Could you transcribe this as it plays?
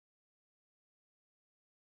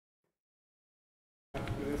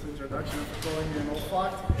this introduction and for calling me an old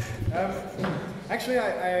fart. Actually,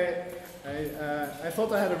 I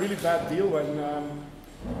thought I had a really bad deal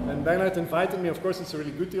when Lennart invited me. Of course, it's a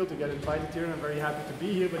really good deal to get invited here, and I'm very happy to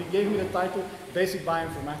be here. But he gave me the title Basic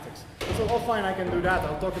Bioinformatics. I thought, oh fine, I can do that.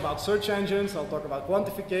 I'll talk about search engines, I'll talk about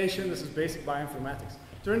quantification. This is Basic Bioinformatics.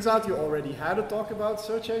 Turns out you already had a talk about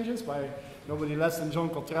search engines by nobody less than John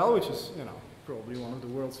Cottrell, which is, you know, probably one of the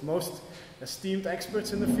world's most esteemed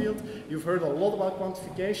experts in the field. You've heard a lot about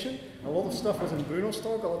quantification. A lot of stuff was in Bruno's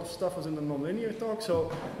talk, a lot of stuff was in the nonlinear talk.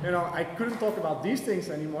 So, you know, I couldn't talk about these things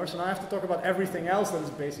anymore, so now I have to talk about everything else that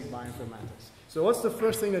is basic bioinformatics. So what's the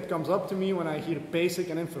first thing that comes up to me when I hear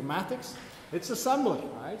basic and informatics? It's assembly,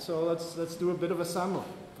 right? So let's do a bit of assembly.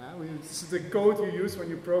 This is the code you use when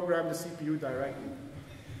you program the CPU directly.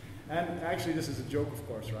 And actually, this is a joke, of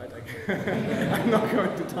course, right? I'm not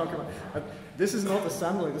going to talk about it. But this is not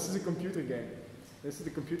assembly, this is a computer game. This is the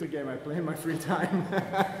computer game I play in my free time.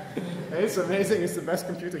 It's amazing, it's the best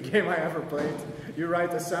computer game I ever played. You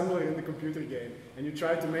write assembly in the computer game, and you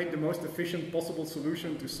try to make the most efficient possible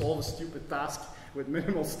solution to solve a stupid task with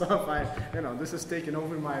minimal stuff. You know, this has taken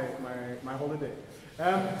over my holiday.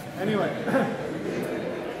 Anyway.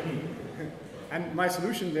 And my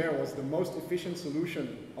solution there was the most efficient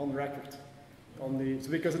solution on record.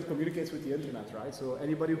 Because it communicates with the internet, right? So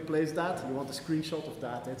anybody who plays that, you want a screenshot of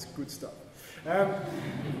that, it's good stuff.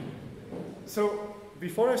 So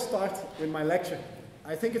before I start with my lecture,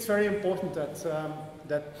 I think it's very important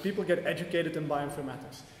that people get educated in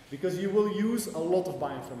bioinformatics, because you will use a lot of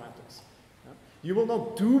bioinformatics. You will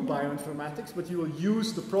not do bioinformatics, but you will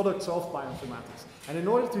use the products of bioinformatics. And in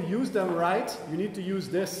order to use them right, you need to use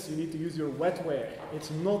this. You need to use your wetware. It's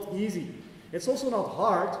not easy. It's also not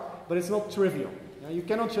hard, but it's not trivial. You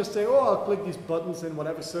cannot just say, oh, I'll click these buttons in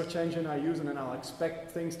whatever search engine I use and then I'll expect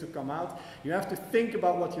things to come out. You have to think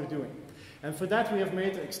about what you're doing. And for that, we have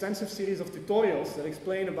made an extensive series of tutorials that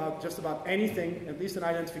explain about just about anything, at least in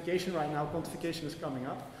identification right now. Quantification is coming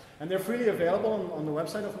up. And they're freely available on the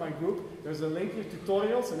website of my group. There's a link here,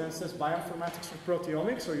 tutorials, and then it says bioinformatics for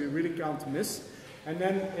proteomics, so you really can't miss. And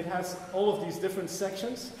then it has all of these different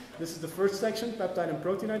sections. This is the first section, peptide and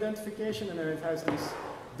protein identification, and then it has these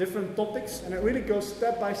different topics, and it really goes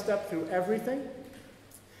step by step through everything.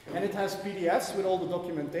 And it has PDFs with all the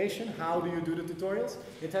documentation, how do you do the tutorials.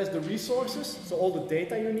 It has the resources, so all the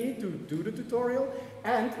data you need to do the tutorial,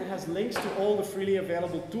 and it has links to all the freely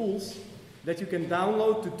available tools that you can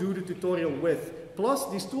download to do the tutorial with. Plus,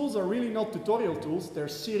 these tools are really not tutorial tools, they're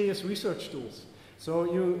serious research tools. So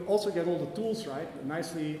you also get all the tools, right,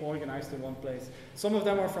 nicely organized in one place. Some of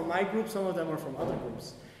them are from my group, some of them are from other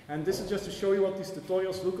groups. And this is just to show you what these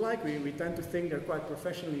tutorials look like. We tend to think they're quite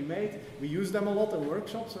professionally made. We use them a lot in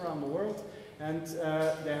workshops around the world. And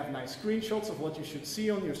they have nice screenshots of what you should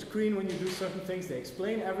see on your screen when you do certain things. They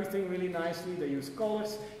explain everything really nicely. They use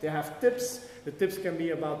colors. They have tips. The tips can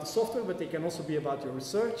be about the software, but they can also be about your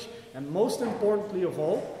research. And most importantly of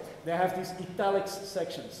all, they have these italics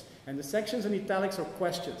sections. And the sections in italics are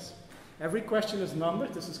questions. Every question is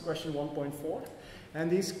numbered. This is question 1.4. And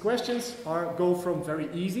these questions go from very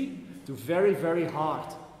easy to very, very hard.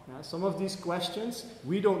 Some of these questions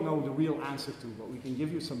we don't know the real answer to, but we can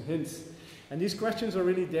give you some hints. And these questions are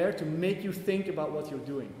really there to make you think about what you're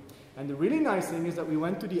doing. And the really nice thing is that we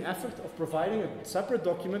went to the effort of providing a separate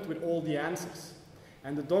document with all the answers.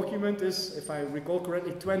 And the document is, if I recall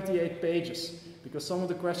correctly, 28 pages, because some of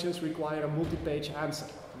the questions require a multi-page answer,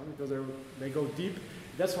 because they go deep.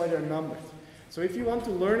 That's why they're numbered. So if you want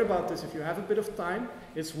to learn about this, if you have a bit of time,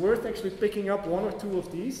 it's worth actually picking up one or two of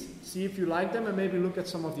these, see if you like them, and maybe look at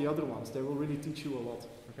some of the other ones. They will really teach you a lot.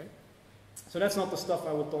 Okay? So that's not the stuff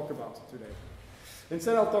I will talk about today.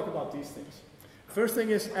 Instead, I'll talk about these things. First thing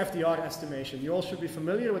is FDR estimation. You all should be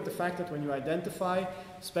familiar with the fact that when you identify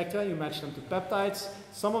spectra, you match them to peptides.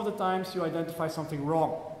 Some of the times you identify something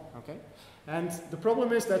wrong. Okay? And the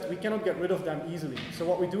problem is that we cannot get rid of them easily. So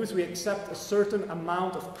what we do is we accept a certain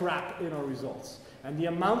amount of crap in our results. And the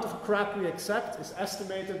amount of crap we accept is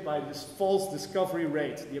estimated by this false discovery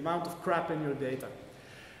rate, the amount of crap in your data.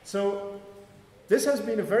 So this has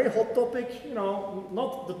been a very hot topic, you know,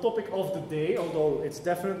 not the topic of the day, although it's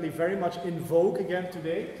definitely very much in vogue again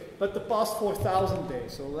today, but the past 4,000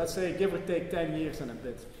 days. So let's say give or take 10 years and a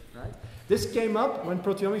bit, right? This came up when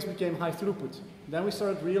proteomics became high throughput. Then we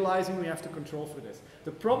started realizing we have to control for this.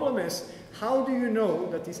 The problem is, how do you know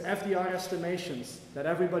that these FDR estimations that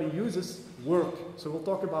everybody uses work? So we'll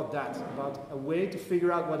talk about that, about a way to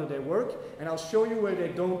figure out whether they work, and I'll show you where they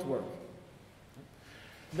don't work.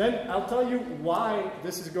 Then I'll tell you why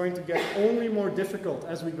this is going to get only more difficult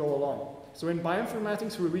as we go along. So in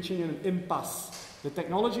bioinformatics, we're reaching an impasse. The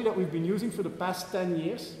technology that we've been using for the past 10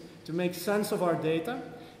 years to make sense of our data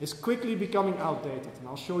is quickly becoming outdated. And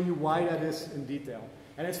I'll show you why that is in detail.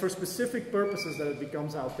 And it's for specific purposes that it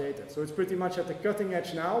becomes outdated. So it's pretty much at the cutting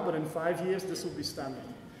edge now, but in 5 years, this will be standard.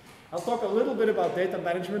 I'll talk a little bit about data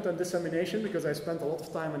management and dissemination because I spent a lot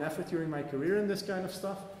of time and effort during my career in this kind of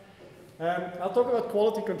stuff. I'll talk about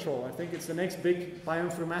quality control. I think it's the next big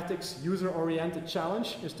bioinformatics user-oriented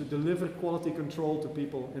challenge is to deliver quality control to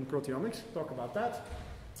people in proteomics. Talk about that.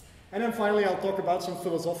 And then finally, I'll talk about some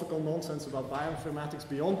philosophical nonsense about bioinformatics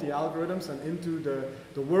beyond the algorithms and into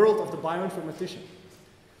the world of the bioinformatician.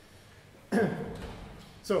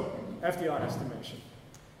 So, FDR estimation.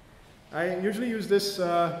 I usually use this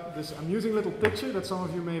amusing little picture that some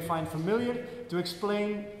of you may find familiar to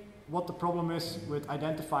explain what the problem is with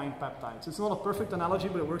identifying peptides. It's not a perfect analogy,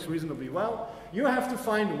 but it works reasonably well. You have to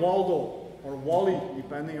find Waldo, or Wally,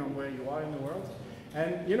 depending on where you are in the world.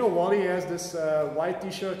 And you know Wally has this white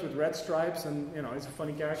t-shirt with red stripes, and you know, he's a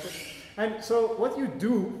funny character. And so what you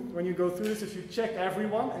do when you go through this is you check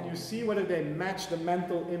everyone and you see whether they match the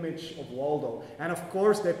mental image of Waldo. And of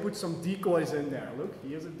course they put some decoys in there. Look,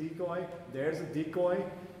 here's a decoy, there's a decoy,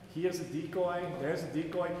 here's a decoy, there's a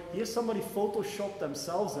decoy. Here's somebody photoshopped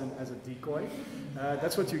themselves in as a decoy.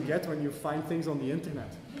 That's what you get when you find things on the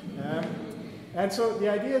internet. And so the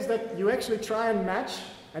idea is that you actually try and match,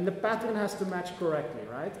 and the pattern has to match correctly,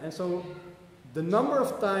 right? And so the number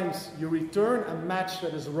of times you return a match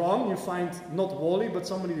that is wrong, you find not Wally, but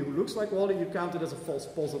somebody who looks like Wally, you count it as a false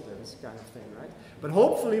positive, this kind of thing, right? But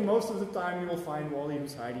hopefully, most of the time, you will find Wally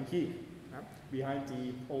who's hiding here, behind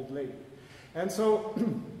the old lady. And so,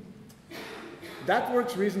 that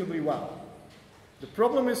works reasonably well. The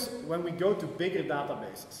problem is when we go to bigger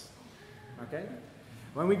databases, okay?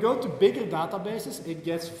 When we go to bigger databases, it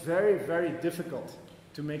gets very, very difficult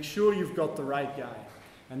to make sure you've got the right guy.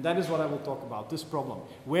 And that is what I will talk about, this problem.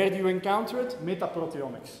 Where do you encounter it?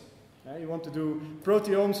 Metaproteomics. You want to do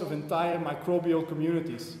proteomes of entire microbial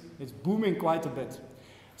communities. It's booming quite a bit.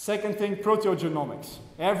 Second thing, proteogenomics.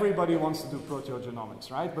 Everybody wants to do proteogenomics,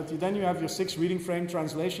 right? But then you have your 6 reading frame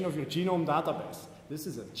translation of your genome database. This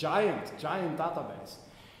is a giant, giant database.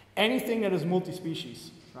 Anything that is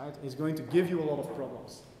multi-species, right, is going to give you a lot of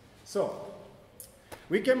problems. So,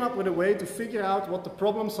 we came up with a way to figure out what the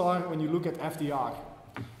problems are when you look at FDR.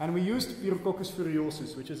 And we used Pirococcus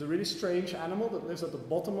furiosus, which is a really strange animal that lives at the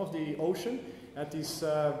bottom of the ocean, at these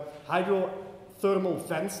hydrothermal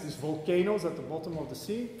vents, these volcanoes at the bottom of the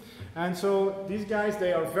sea. And so these guys,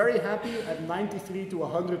 they are very happy at 93 to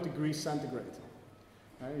 100 degrees centigrade.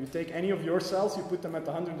 You take any of your cells, you put them at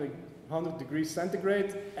 100 degrees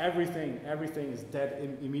centigrade, everything is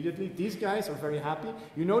dead immediately. These guys are very happy.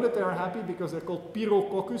 You know that they are happy because they're called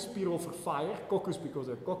Pirococcus, Piro for fire, Coccus because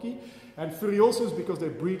they're cocky, and Furiosus because they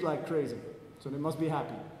breed like crazy. So they must be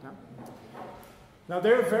happy. Yeah? Now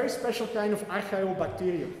they're a very special kind of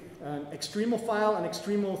archaeobacterium, an extremophile and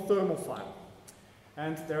extremothermophile.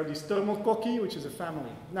 And there are these thermococci, which is a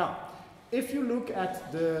family. Now, if you look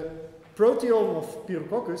at the proteome of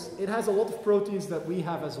Pirococcus, it has a lot of proteins that we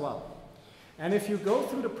have as well. And if you go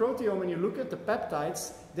through the proteome and you look at the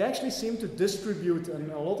peptides, they actually seem to distribute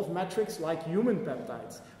in a lot of metrics like human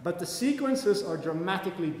peptides. But the sequences are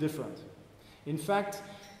dramatically different. In fact,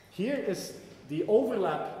 here is the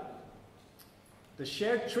overlap. The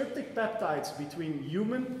shared tryptic peptides between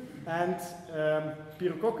human and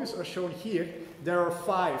Pirococcus are shown here. There are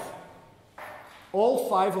 5. All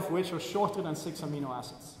 5 of which are shorter than 6 amino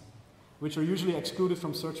acids, which are usually excluded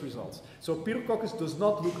from search results. So Pirococcus does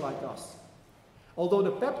not look like us. Although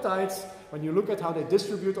the peptides, when you look at how they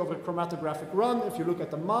distribute over a chromatographic run, if you look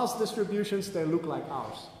at the mass distributions, they look like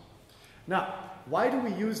ours. Now, why do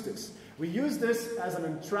we use this? We use this as an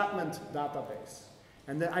entrapment database.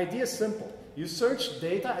 And the idea is simple. You search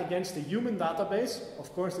data against a human database.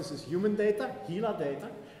 Of course, this is human data, HeLa data,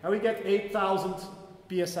 and we get 8,000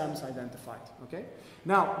 PSMs identified. Okay?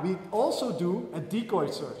 Now, we also do a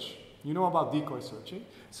decoy search. You know about decoy searching.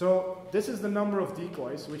 So this is the number of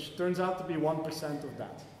decoys, which turns out to be 1% of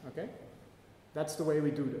that. Okay? That's the way we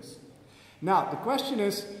do this. Now, the question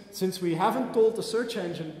is, since we haven't told the search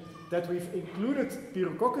engine that we've included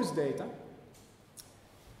Pirococcus data,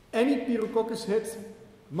 any Pirococcus hit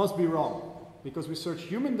must be wrong. Because we search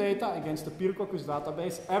human data against the Pirococcus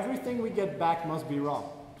database, everything we get back must be wrong.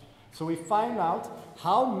 So we find out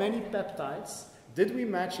how many peptides did we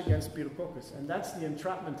match against Pirococcus, and that's the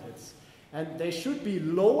entrapment hits. And they should be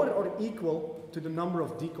lower or equal to the number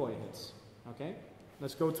of decoy hits. Okay?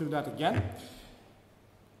 Let's go through that again.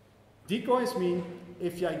 Decoys mean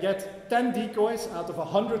if I get 10 decoys out of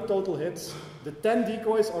 100 total hits, the 10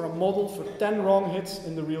 decoys are a model for 10 wrong hits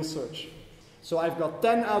in the real search. So I've got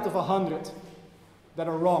 10 out of 100 that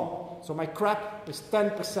are wrong. So my crap is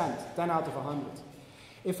 10%, 10 out of 100.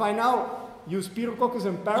 If I now use Pirococcus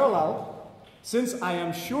in parallel, since I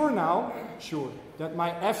am sure that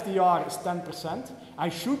my FDR is 10%, I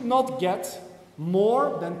should not get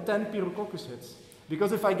more than 10 Pirococcus hits.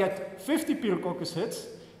 Because if I get 50 Pirococcus hits,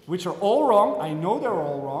 which are all wrong, I know they're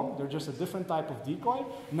all wrong, they're just a different type of decoy,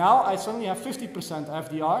 now I suddenly have 50%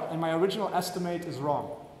 FDR and my original estimate is wrong.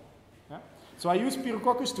 Yeah? So I use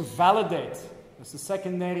Pirococcus to validate. That's the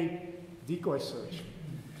secondary decoy search.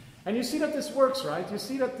 And you see that this works, right? You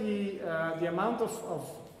see that the amount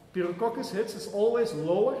of Pirococcus hits is always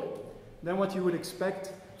lower than what you would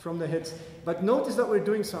expect from the hits. But notice that we're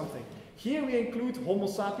doing something. Here we include Homo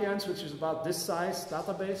sapiens, which is about this size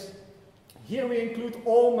database. Here we include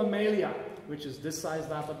all Mammalia, which is this size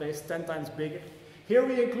database, 10 times bigger. Here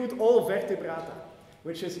we include all Vertebrata,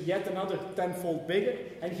 which is yet another 10-fold bigger.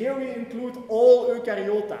 And here we include all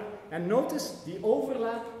Eukaryota. And notice the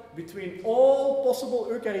overlap between all possible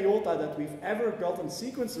Eukaryota that we've ever gotten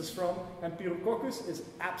sequences from and Pirococcus is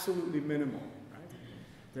absolutely minimal. Right?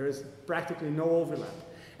 There is practically no overlap.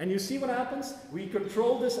 And you see what happens? We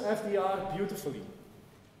control this FDR beautifully.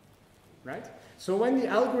 Right? So when the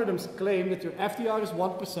algorithms claim that your FDR is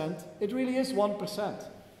 1%, it really is 1%.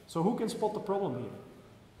 So who can spot the problem here?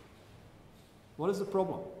 What is the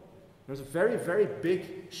problem? There's a very, very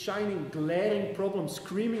big, shining, glaring problem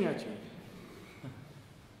screaming at you.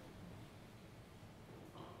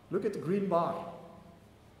 Look at the green bar.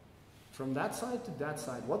 From that side to that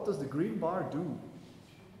side, what does the green bar do?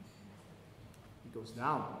 It goes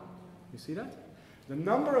down. You see that? The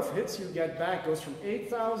number of hits you get back goes from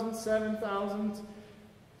 8,000, 7,000,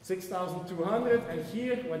 6,200, and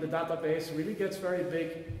here, when the database really gets very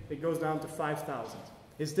big, it goes down to 5,000.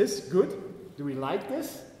 Is this good? Do we like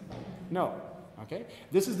this? No. Okay?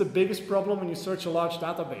 This is the biggest problem when you search a large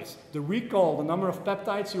database. The recall, the number of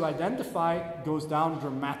peptides you identify, goes down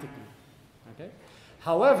dramatically. Okay?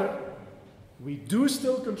 However, we do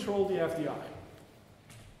still control the FDR.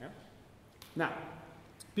 Yeah? Now,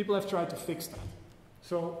 people have tried to fix that.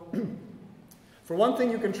 So, for one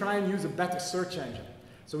thing, you can try and use a better search engine.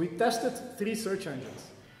 So we tested 3 search engines.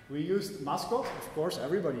 We used Mascot, of course,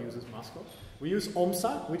 everybody uses Mascot. We use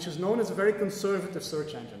OMSA, which is known as a very conservative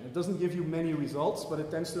search engine. It doesn't give you many results, but it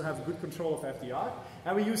tends to have good control of FDR.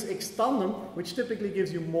 And we use Xtandem, which typically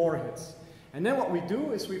gives you more hits. And then what we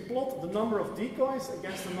do is we plot the number of decoys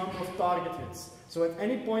against the number of target hits. So at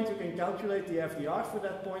any point you can calculate the FDR for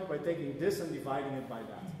that point by taking this and dividing it by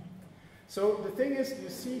that. So the thing is, you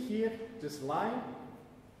see here this line.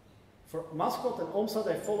 For Mascot and OMSA,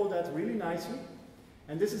 they follow that really nicely.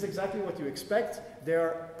 And this is exactly what you expect.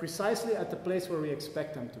 They're precisely at the place where we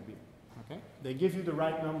expect them to be. Okay? They give you the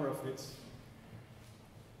right number of hits.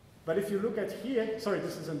 But if you look at here, sorry,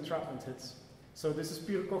 this is entrapment hits. So this is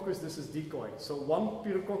Pirococcus, this is decoy. So 1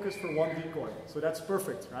 Pirococcus for 1 decoy. So that's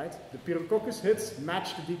perfect, right? The Pirococcus hits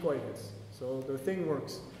match the decoy hits. So the thing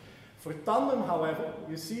works. For tandem, however,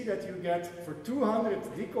 you see that you get, for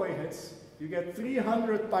 200 decoy hits, you get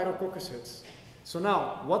 300 Pirococcus hits. So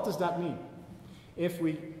now, what does that mean? If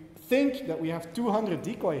we think that we have 200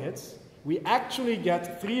 decoy hits, we actually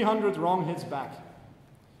get 300 wrong hits back.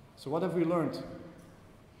 So what have we learned?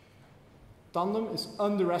 Tandem is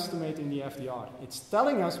underestimating the FDR. It's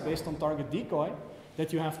telling us, based on target decoy,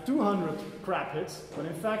 that you have 200 crap hits, but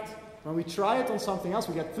in fact, when we try it on something else,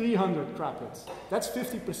 we get 300 crap hits. That's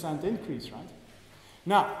 50% increase, right?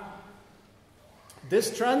 Now,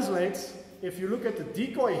 this translates, if you look at the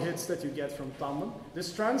decoy hits that you get from tandem,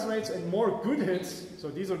 this translates in more good hits. So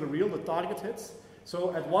these are the real, the target hits.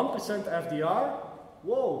 So at 1% FDR,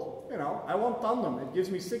 whoa, you know, I want tandem. It gives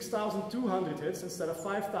me 6,200 hits instead of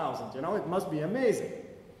 5,000. You know, it must be amazing.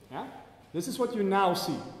 Yeah? This is what you now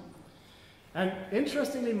see. And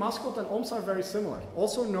interestingly, Mascot and OMSA are very similar.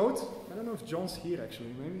 Also note, I don't know if John's here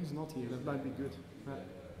actually. Maybe he's not here. That might be good.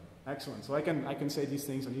 Excellent. So I can say these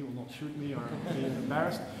things and he will not shoot me or be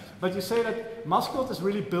embarrassed. But you say that Mascot is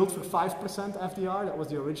really built for 5% FDR. That was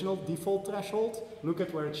the original default threshold. Look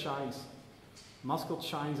at where it shines. Mascot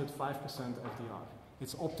shines at 5% FDR.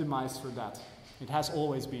 It's optimized for that. It has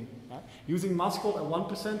always been. Yeah? Using Mascot at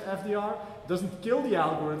 1% FDR doesn't kill the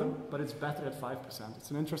algorithm, but it's better at 5%. It's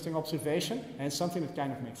an interesting observation, and it's something that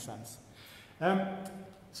kind of makes sense.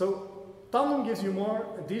 So tandem gives you more.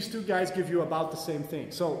 These two guys give you about the same thing.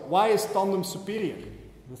 So why is tandem superior?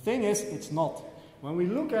 The thing is, it's not. When we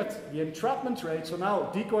look at the entrapment rate, so now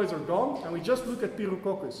decoys are gone, and we just look at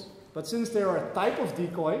Pirococcus. but since they are a type of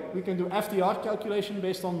decoy, we can do FDR calculation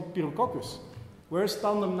based on Pyrococcus. Where's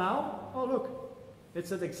tandem now? Oh look,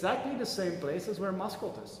 it's at exactly the same place as where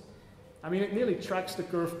mascot is. I mean, it nearly tracks the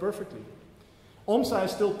curve perfectly. OMSA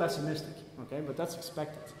is still pessimistic, okay, but that's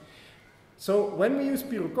expected. So when we use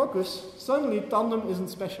Pyrococcus, suddenly tandem isn't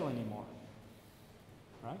special anymore,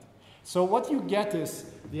 right? So what you get is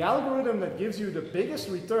the algorithm that gives you the biggest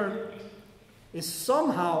return is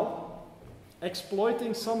somehow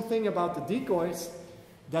exploiting something about the decoys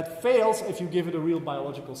that fails if you give it a real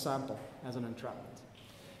biological sample as an entrapment.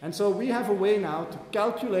 And so we have a way now to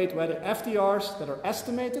calculate whether FDRs that are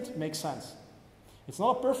estimated make sense. It's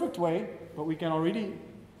not a perfect way, but we can already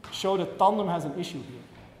show that tandem has an issue here.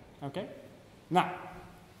 Okay? Now,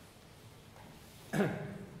 the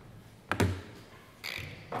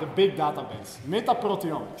big database,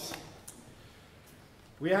 metaproteomics.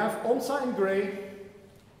 We have OMSA in gray,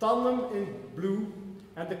 tandem in blue,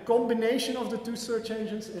 and the combination of the two search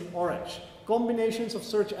engines in orange. Combinations of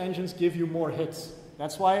search engines give you more hits.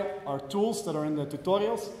 That's why our tools that are in the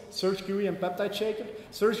tutorials, SearchGUI and Peptide Shaker,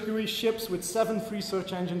 SearchGUI ships with 7 free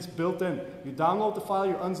search engines built in. You download the file,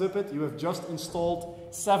 you unzip it, you have just installed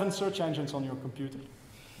 7 search engines on your computer.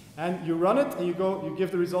 And you run it, and you give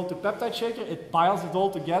the result to Peptide Shaker, it piles it all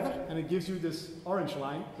together, and it gives you this orange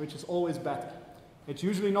line, which is always better. It's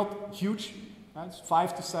usually not huge, it's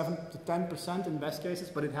 5 to 7 to 10% in best cases,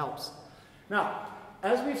 but it helps. Now,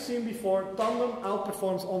 as we've seen before, tandem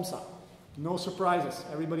outperforms OMSA. No surprises,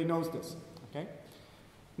 everybody knows this, okay?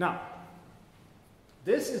 Now,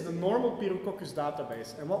 this is the normal Pyrococcus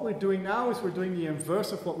database, and what we're doing now is we're doing the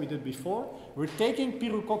inverse of what we did before. We're taking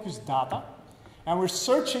Pyrococcus data, and we're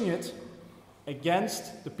searching it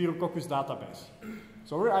against the Pyrococcus database.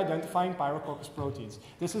 So we're identifying Pyrococcus proteins.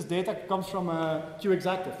 This is data that comes from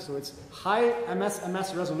QExactive, so it's high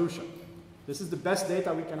MS resolution. This is the best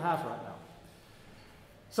data we can have right now.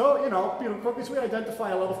 So, you know, Pyrococcus, we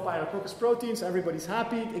identify a lot of Pyrococcus proteins, everybody's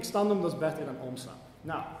happy, Xtandem does better than OMSA.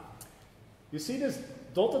 Now, you see these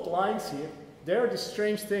dotted lines here, they're this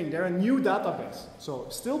strange thing, they're a new database. So,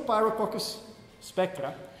 still Pyrococcus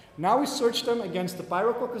spectra. Now we search them against the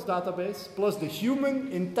Pyrococcus database plus the human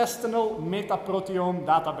intestinal metaproteome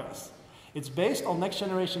database. It's based on next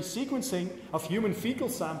generation sequencing of human fecal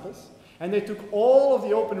samples. And they took all of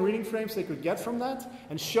the open reading frames they could get from that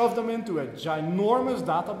and shoved them into a ginormous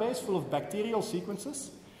database full of bacterial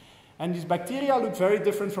sequences. And these bacteria look very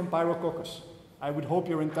different from Pyrococcus. I would hope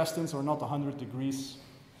your intestines are not 100 degrees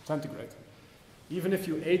centigrade, even if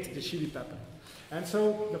you ate the chili pepper. And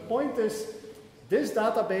so the point is, this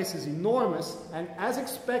database is enormous, and as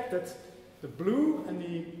expected, the blue and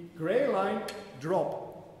the gray line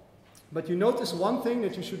drop. But you notice one thing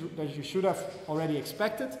that you should have already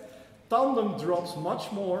expected. Tandem drops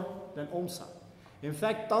much more than OMSA. In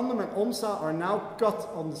fact, tandem and OMSA are now cut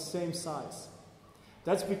on the same size.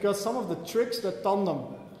 That's because some of the tricks that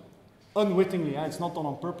tandem, unwittingly, it's not done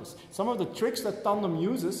on purpose, some of the tricks that tandem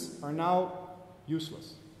uses are now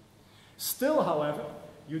useless. Still, however,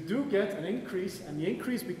 you do get an increase, and the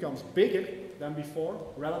increase becomes bigger than before,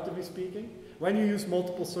 relatively speaking, when you use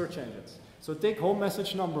multiple search engines. So take home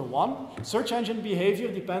message number 1. Search engine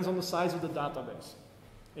behavior depends on the size of the database.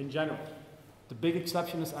 In general. The big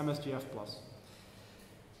exception is MSGF+.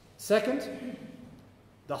 Second,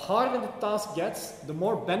 the harder the task gets, the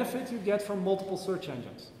more benefit you get from multiple search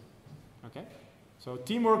engines. Okay? So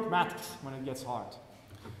teamwork matters when it gets hard.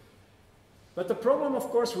 But the problem, of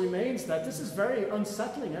course, remains that this is very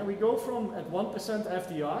unsettling. We go from, at 1%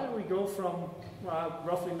 FDR, we go from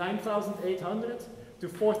roughly 9,800 to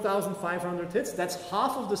 4,500 hits. That's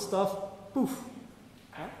half of the stuff, poof.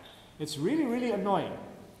 It's really, really annoying.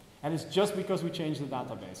 And it's just because we changed the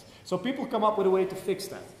database. So people come up with a way to fix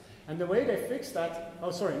that. And the way they fix that,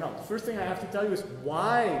 the first thing I have to tell you is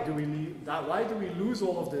why do we lose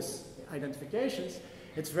all of these identifications?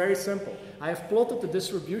 It's very simple. I have plotted the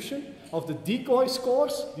distribution of the decoy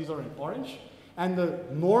scores, these are in orange, and the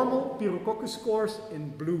normal Pyrococcus scores in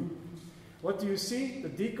blue. What do you see? The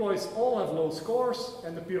decoys all have low scores,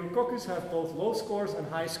 and the Pyrococcus have both low scores and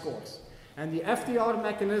high scores. And the FDR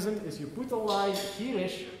mechanism is you put a line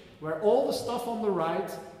here-ish, where all the stuff on the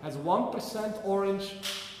right has 1% orange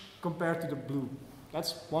compared to the blue.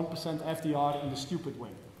 That's 1% FDR in the stupid way,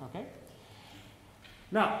 okay?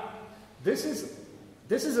 Now, this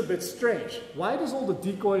is a bit strange. Why does all the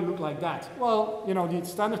decoy look like that? Well, you know, the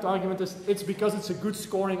standard argument is it's because it's a good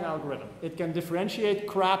scoring algorithm. It can differentiate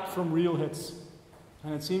crap from real hits,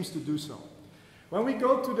 and it seems to do so. When we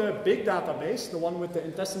go to the big database, the one with the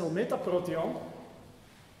intestinal metaproteome,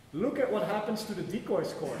 look at what happens to the decoy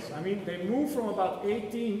scores. I mean, they move from about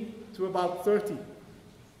 18 to about 30.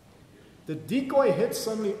 the decoy hits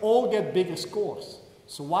suddenly all get bigger scores.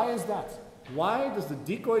 So why is that? Why does the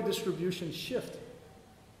decoy distribution shift?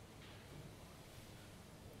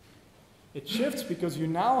 It shifts because you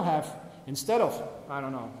now have, instead of, I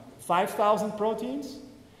don't know, 5,000 proteins,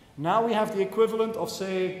 now we have the equivalent of,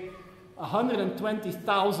 say,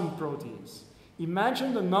 120,000 proteins.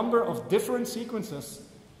 Imagine the number of different sequences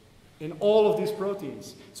in all of these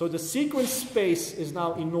proteins. So the sequence space is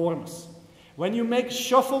now enormous. When you make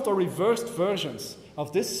shuffled or reversed versions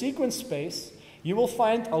of this sequence space, you will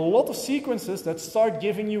find a lot of sequences that start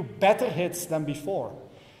giving you better hits than before.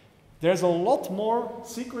 There's a lot more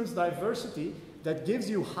sequence diversity that gives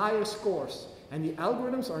you higher scores, and the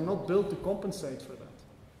algorithms are not built to compensate for that.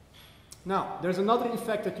 Now, there's another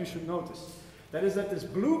effect that you should notice. That is that this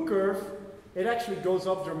blue curve, it actually goes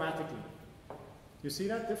up dramatically. You see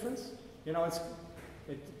that difference? You know,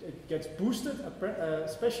 it gets boosted,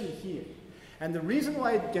 especially here. And the reason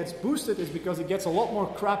why it gets boosted is because it gets a lot more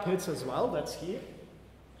crap hits as well, that's here.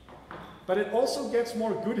 But it also gets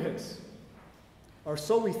more good hits. Or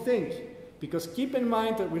so we think, because keep in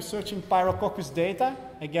mind that we're searching Pyrococcus data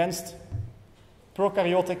against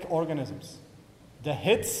prokaryotic organisms. The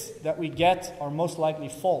hits that we get are most likely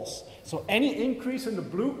false. So any increase in the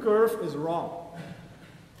blue curve is wrong.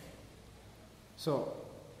 So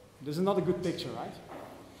this is not a good picture, right?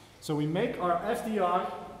 So we make our FDR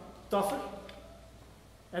tougher,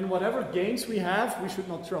 and whatever gains we have, we should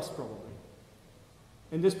not trust probably.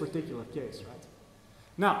 In this particular case, right?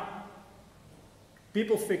 Now,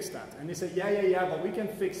 people fix that, and they say, yeah, but we can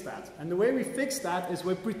fix that. And the way we fix that is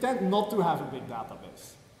we pretend not to have a big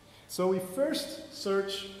database. So we first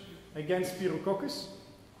search against Pyrococcus,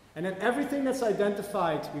 and then everything that's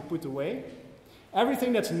identified we put away.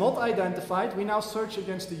 Everything that's not identified, we now search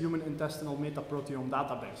against the human intestinal metaproteome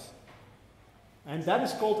database. And that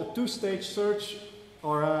is called a two-stage search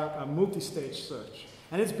or a multi-stage search.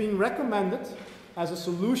 And it's being recommended as a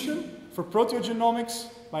solution for proteogenomics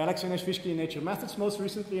by Alexei Neshvishky in Nature Methods most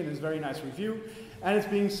recently in his very nice review. And it's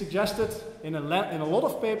being suggested in a lot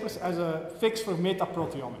of papers as a fix for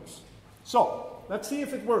metaproteomics. So, let's see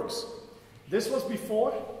if it works. This was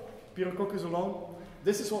before Pyrococcus alone.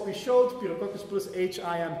 This is what we showed, Pyrococcus plus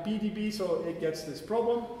HIM-PDB, so it gets this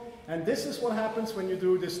problem. And this is what happens when you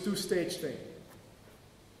do this two-stage thing.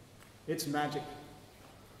 It's magic.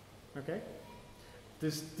 Okay?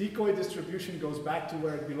 This decoy distribution goes back to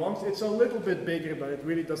where it belongs. It's a little bit bigger, but it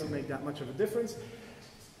really doesn't make that much of a difference.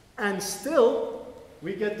 And still,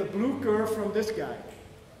 we get the blue curve from this guy.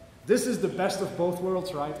 This is the best of both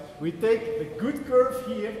worlds, right? We take the good curve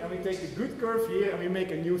here, and we take the good curve here, and we make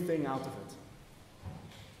a new thing out of it.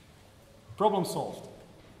 Problem solved.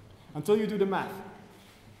 Until you do the math.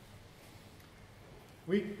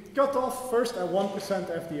 We cut off first at 1%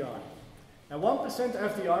 FDR. At 1%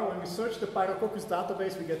 FDR, when we search the Pyrococcus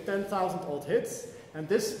database, we get 10,000 odd hits, and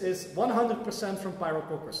this is 100% from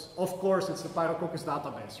Pyrococcus. Of course, it's the Pyrococcus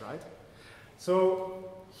database, right? So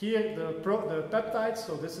here, the peptides,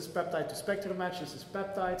 so this is peptide to spectrum match, this is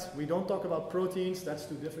peptides. We don't talk about proteins, that's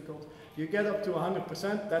too difficult. You get up to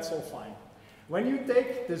 100%, that's all fine. When you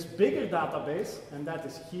take this bigger database, and that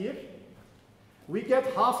is here, we get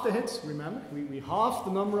half the hits, remember? We halve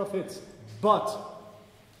the number of hits, but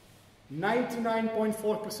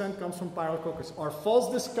 99.4% comes from Pyrococcus. Our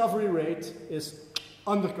false discovery rate is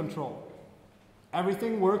under control.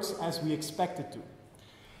 Everything works as we expect it to.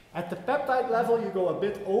 At the peptide level, you go a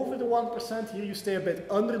bit over the 1%. Here you stay a bit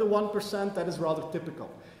under the 1%. That is rather typical.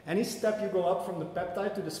 Any step you go up from the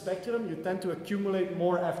peptide to the spectrum, you tend to accumulate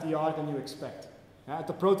more FDR than you expect. At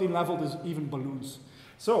the protein level, there's even balloons.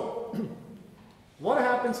 So, what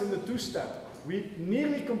happens in the two-step? We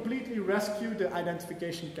nearly completely rescue the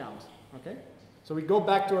identification count. Okay? So we go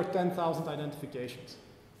back to our 10,000 identifications.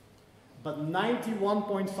 But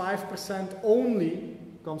 91.5% only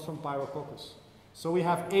comes from Pyrococcus. So we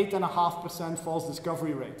have 8.5% false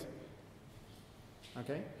discovery rate.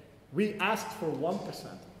 Okay? We asked for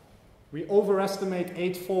 1%. We underestimate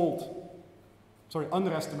eightfold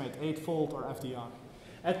our FDR.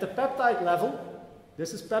 At the peptide level,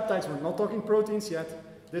 this is peptides, we're not talking proteins yet,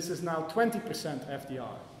 this is now 20%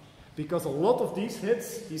 FDR. Because a lot of these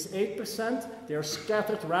hits, these 8%, they are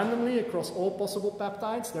scattered randomly across all possible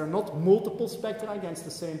peptides. They're not multiple spectra against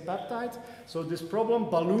the same peptide. So this problem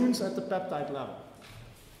balloons at the peptide level.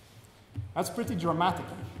 That's pretty dramatic.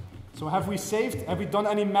 So have we done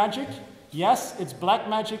any magic? Yes, it's black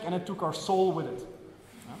magic and it took our soul with it.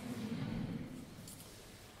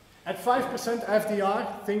 At 5%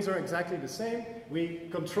 FDR, things are exactly the same. We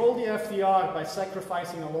control the FDR by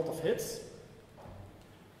sacrificing a lot of hits.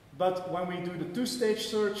 But when we do the two-stage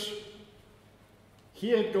search,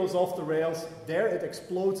 Here it goes off the rails. There it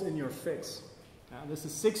explodes in your face. This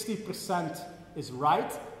is 60% is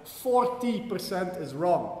right, 40% is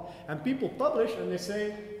wrong. And people publish and they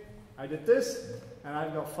say, I did this, and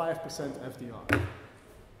I've got 5% FDR.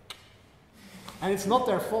 And it's not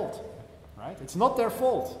their fault, right? It's not their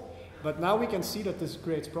fault. But now we can see that this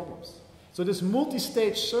creates problems. So this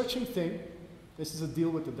multi-stage searching thing, this is a deal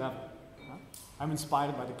with the devil. I'm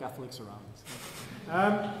inspired by the Catholics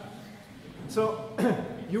around. So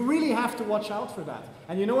you really have to watch out for that.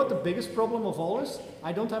 And you know what the biggest problem of all is?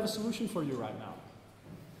 I don't have a solution for you right now.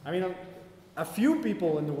 I mean, a few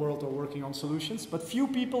people in the world are working on solutions, but few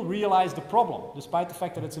people realize the problem, despite the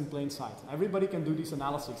fact that it's in plain sight. Everybody can do these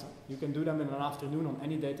analyses. You can do them in an afternoon on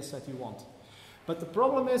any data set you want. But the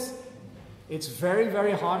problem is, it's very,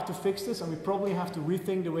 very hard to fix this, and we probably have to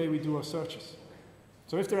rethink the way we do our searches.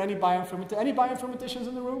 So if there are any bioinformaticians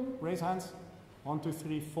in the room, raise hands. 1, 2,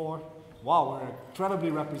 3, 4. Wow, we're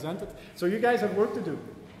incredibly represented. So you guys have work to do.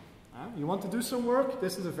 You want to do some work?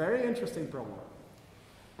 This is a very interesting problem.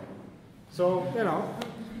 So, you know,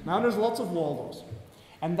 now there's lots of Waldos.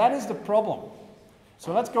 And that is the problem.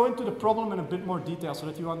 So let's go into the problem in a bit more detail so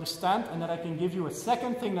that you understand and that I can give you a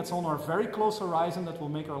second thing that's on our very close horizon that will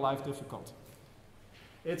make our life difficult.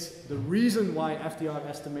 It's the reason why FDR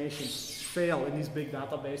estimations fail in these big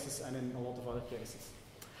databases and in a lot of other cases.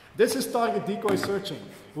 This is target decoy searching.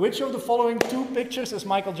 Which of the following two pictures is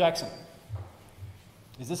Michael Jackson?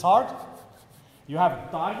 Is this hard? You have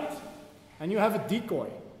a target and you have a decoy.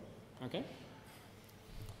 Okay?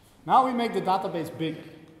 Now we make the database big.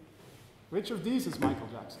 Which of these is Michael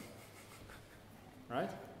Jackson?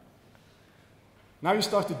 Right? Now you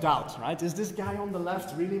start to doubt, right? Is this guy on the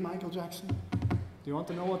left really Michael Jackson? Do you want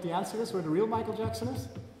to know what the answer is, where the real Michael Jackson is?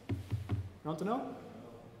 You want to know?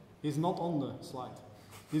 He's not on the slide.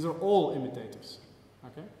 These are all imitators.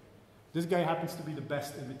 Okay? This guy happens to be the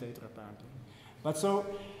best imitator, apparently. But so,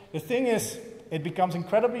 the thing is, it becomes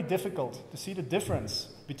incredibly difficult to see the difference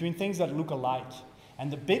between things that look alike. And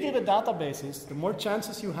the bigger the database is, the more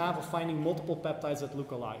chances you have of finding multiple peptides that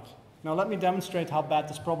look alike. Now let me demonstrate how bad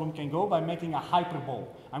this problem can go by making a hyperbole.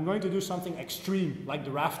 I'm going to do something extreme, like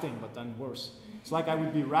the rafting, but then worse. It's like I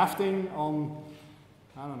would be rafting on,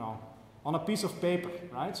 I don't know, on a piece of paper,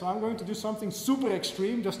 right? So I'm going to do something super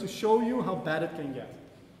extreme just to show you how bad it can get.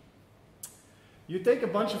 You take a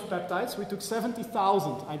bunch of peptides. We took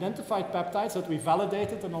 70,000 identified peptides that we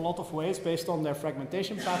validated in a lot of ways based on their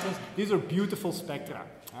fragmentation patterns. These are beautiful spectra.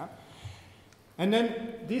 Yeah? And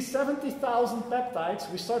then these 70,000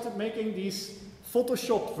 peptides, we started making these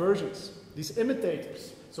photoshopped versions, these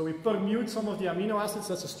imitators. So we permute some of the amino acids.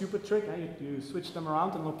 That's a stupid trick. You switch them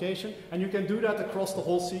around in location, and you can do that across the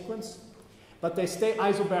whole sequence. But they stay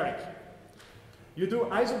isobaric. You do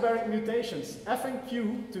isobaric mutations. F and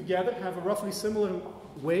Q together have a roughly similar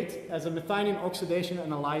weight as a methionine oxidation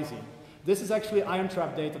and a lysine. This is actually ion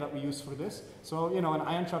trap data that we use for this. So, you know, an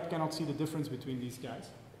ion trap cannot see the difference between these guys.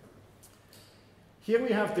 Here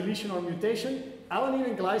we have deletion or mutation. Alanine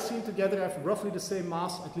and glycine together have roughly the same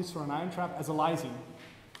mass, at least for an ion trap, as a lysine.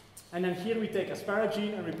 And then here we take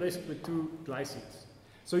asparagine and replace it with 2 glycines.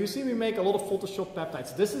 So you see we make a lot of Photoshop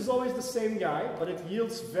peptides. This is always the same guy, but it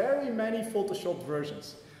yields very many Photoshop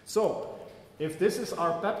versions. So if this is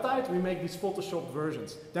our peptide, we make these Photoshop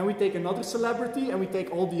versions. Then we take another celebrity and we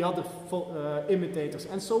take all the other imitators.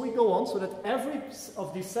 And so we go on so that every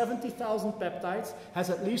of these 70,000 peptides has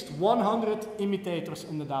at least 100 imitators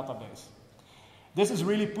in the database. This is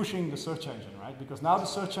really pushing the search engine, right? Because now the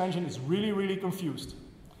search engine is really, really confused.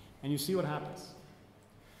 And you see what happens.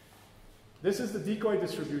 This is the decoy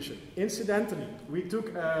distribution. Incidentally, we took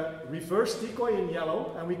a reverse decoy in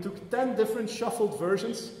yellow, and we took 10 different shuffled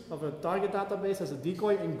versions of a target database as a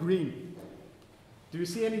decoy in green. Do you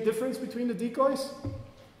see any difference between the decoys?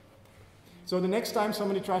 So the next time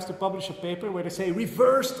somebody tries to publish a paper where they say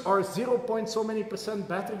reversed or 0. so many %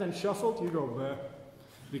 better than shuffled, you go, bleh.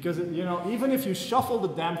 Because, you know, even if you shuffle the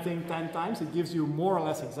damn thing 10 times, it gives you more or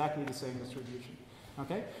less exactly the same distribution.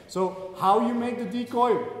 Okay? So how you make the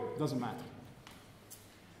decoy doesn't matter.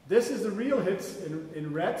 This is the real hits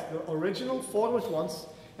in red, the original forward ones,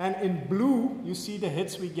 and in blue you see the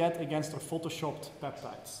hits we get against our photoshopped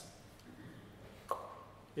peptides.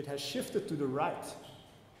 It has shifted to the right.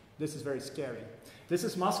 This is very scary. This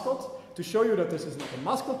is mascot. To show you that this is not a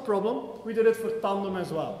mascot problem, we did it for tandem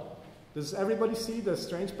as well. Does everybody see the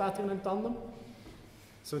strange pattern in tandem?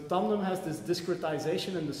 So tandem has this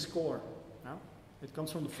discretization in the score. Yeah? It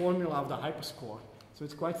comes from the formula of the hyperscore. So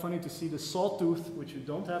it's quite funny to see the sawtooth, which you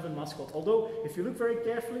don't have in mascot. Although, if you look very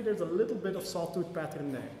carefully, there's a little bit of sawtooth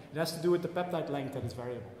pattern there. It has to do with the peptide length that is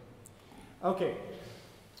variable. Okay.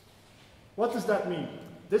 What does that mean?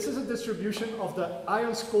 This is a distribution of the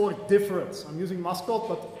ion score difference. I'm using mascot,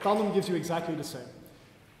 but tandem gives you exactly the same.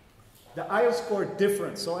 The ion score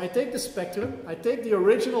difference. So I take the spectrum, I take the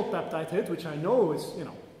original peptide hit, which I know is,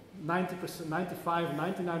 90%, 95,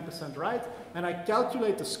 99% right, and I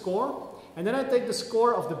calculate the score, and then I take the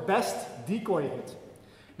score of the best decoy hit.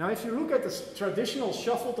 Now, if you look at the traditional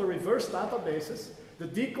shuffled or reverse databases, the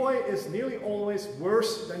decoy is nearly always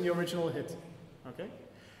worse than the original hit, okay?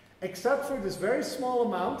 Except for this very small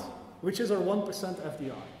amount, which is our 1%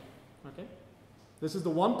 FDR, okay? This is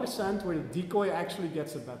the 1% where the decoy actually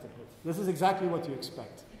gets a better hit. This is exactly what you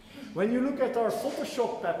expect. When you look at our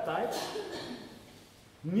Photoshop peptides,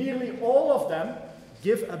 nearly all of them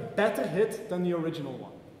give a better hit than the original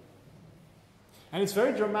one. And it's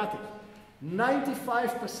very dramatic.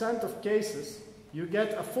 95% of cases, you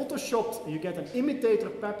get a photoshopped, you get an imitator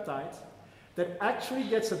peptide that actually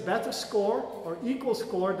gets a better score or equal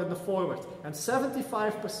score than the forward. And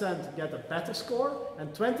 75% get a better score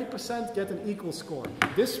and 20% get an equal score.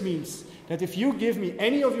 This means that if you give me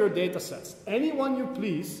any of your data sets, any one you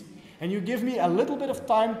please, and you give me a little bit of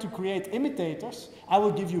time to create imitators, I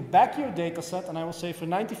will give you back your data set and I will say for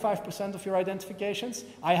 95% of your identifications,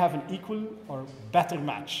 I have an equal or better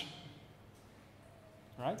match.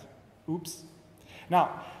 Right? Oops.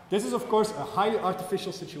 Now, this is of course a highly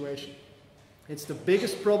artificial situation. It's the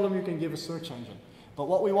biggest problem you can give a search engine. But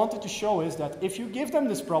what we wanted to show is that if you give them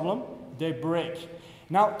this problem, they break.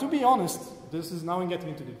 Now, to be honest, this is now I'm getting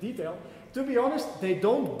into the detail, to be honest, they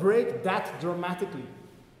don't break that dramatically.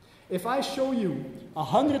 If I show you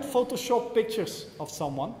 100 Photoshop pictures of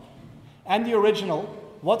someone and the original,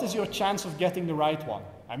 what is your chance of getting the right one?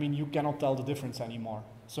 I mean, you cannot tell the difference anymore.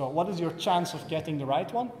 So what is your chance of getting the right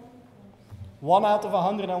one? 1 out of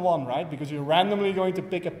 101, right? Because you're randomly going to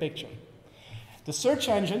pick a picture. The search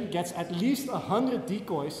engine gets at least 100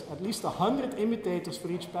 decoys, at least 100 imitators for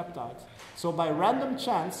each peptide. So by random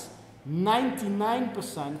chance,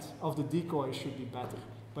 99% of the decoys should be better.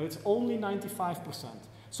 But it's only 95%.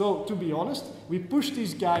 So, to be honest, we pushed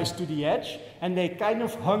these guys to the edge, and they kind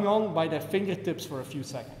of hung on by their fingertips for a few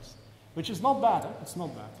seconds. Which is not bad, it's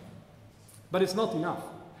not bad. But it's not enough.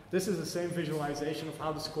 This is the same visualization of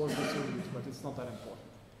how the scores distribute, but it's not that important.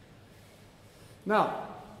 Now,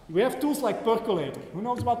 we have tools like Percolator. Who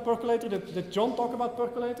knows about Percolator? Did John talk about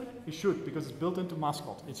Percolator? He should, because it's built into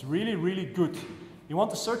Mascot. It's really, really good. You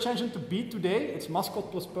want the search engine to beat today, it's Mascot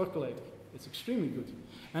plus Percolator. It's extremely good.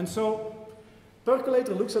 And so,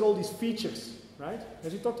 Percolator looks at all these features, right?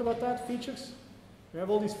 Has he talked about that, features? We have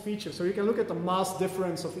all these features. So you can look at the mass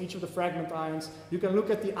difference of each of the fragment ions. You can look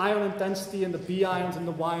at the ion intensity and the B ions and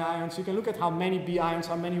the Y ions. You can look at how many B ions,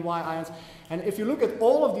 how many Y ions. And if you look at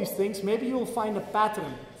all of these things, maybe you'll find a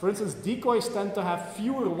pattern. For instance, decoys tend to have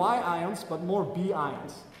fewer Y ions, but more B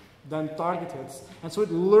ions than target hits. And so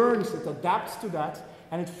it learns, it adapts to that,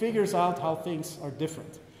 and it figures out how things are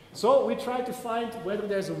different. So we try to find whether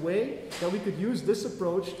there's a way that we could use this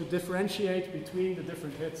approach to differentiate between the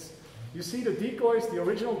different hits. You see the decoys, the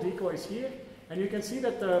original decoys here, and you can see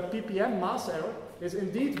that the ppm mass error is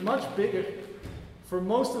indeed much bigger for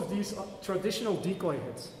most of these traditional decoy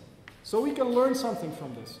hits. So we can learn something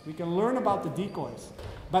from this. We can learn about the decoys.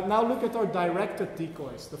 But now look at our directed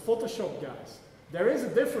decoys, the Photoshop guys. There is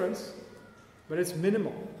a difference, but it's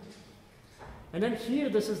minimal. And then here,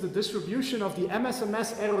 this is the distribution of the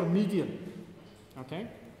MSMS error median. Okay?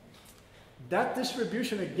 That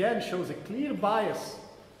distribution again shows a clear bias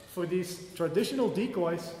for these traditional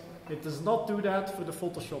decoys. It does not do that for the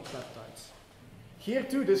Photoshop peptides. Here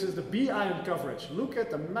too, this is the B ion coverage. Look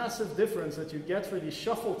at the massive difference that you get for these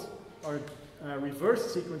shuffled or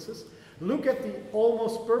reversed sequences. Look at the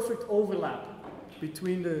almost perfect overlap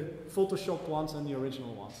between the Photoshop ones and the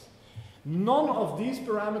original ones. None of these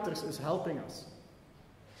parameters is helping us.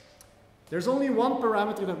 There's only one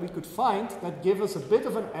parameter that we could find that gives us a bit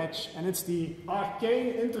of an edge, and it's the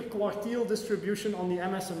arcane interquartile distribution on the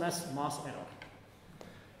MSMS mass error.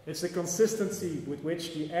 It's the consistency with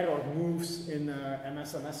which the error moves in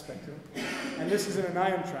MSMS spectrum. And this is in an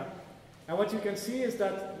ion trap. And what you can see is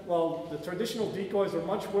that, well, the traditional decoys are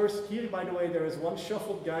much worse. Here, by the way, there is one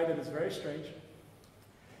shuffled guy that is very strange.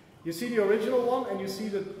 You see the original one and you see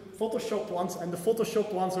the Photoshop ones, and the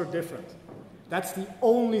Photoshop ones are different. That's the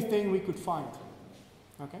only thing we could find.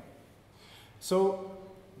 Okay? So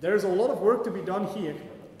there's a lot of work to be done here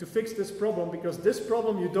to fix this problem, because this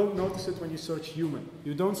problem you don't notice it when you search human.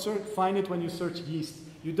 You don't find it when you search yeast.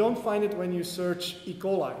 You don't find it when you search E.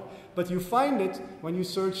 coli. But you find it when you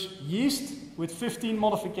search yeast with 15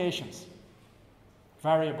 modifications.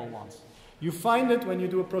 Variable ones. You find it when you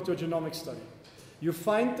do a proteogenomic study. You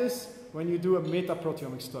find this when you do a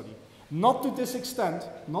metaproteomic study. Not to this extent,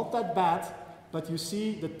 not that bad, but you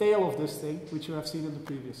see the tail of this thing, which you have seen in the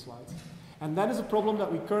previous slides. And that is a problem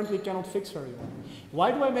that we currently cannot fix very well.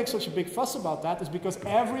 Why do I make such a big fuss about that? Is because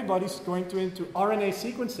everybody's going into RNA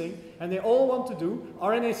sequencing, and they all want to do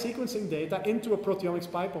RNA sequencing data into a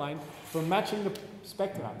proteomics pipeline for matching the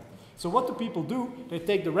spectra. So what do people do? They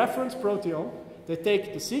take the reference proteome, they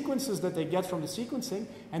take the sequences that they get from the sequencing,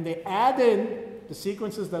 and they add in the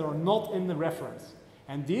sequences that are not in the reference.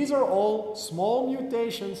 And these are all small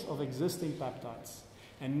mutations of existing peptides.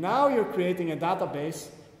 And now you're creating a database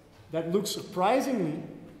that looks surprisingly,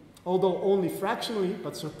 although only fractionally,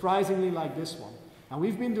 but surprisingly like this one. And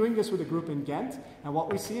we've been doing this with a group in Ghent, and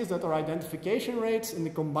what we see is that our identification rates in the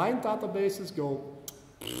combined databases go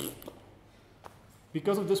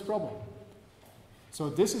because of this problem. So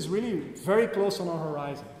this is really very close on our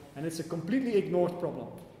horizon, and it's a completely ignored problem.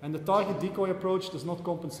 And the target decoy approach does not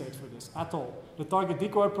compensate for this at all. The target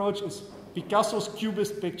decoy approach is Picasso's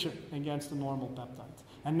cubist picture against a normal peptide.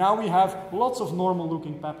 And now we have lots of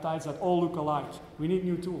normal-looking peptides that all look alike. We need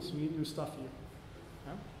new tools. We need new stuff here.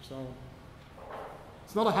 Yeah? So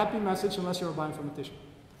it's not a happy message unless you're a bioinformatician.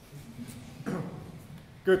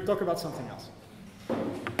 Good. Talk about something else.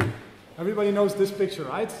 Everybody knows this picture,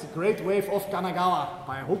 right? It's the Great Wave of Kanagawa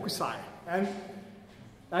by Hokusai. And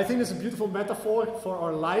I think it's a beautiful metaphor for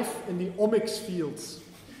our life in the omics fields.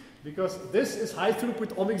 Because this is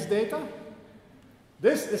high-throughput omics data.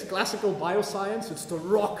 This is classical bioscience. It's the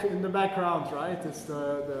rock in the background, right? It's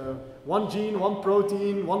the one gene, one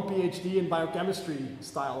protein, one PhD in biochemistry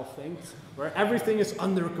style of things, where everything is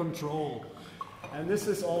under control. And this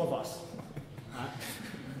is all of us.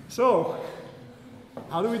 So,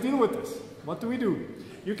 how do we deal with this? What do we do?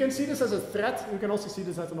 You can see this as a threat. You can also see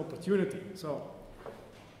this as an opportunity. So,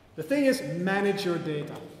 the thing is, manage your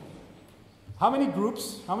data. How many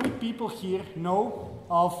groups, how many people here know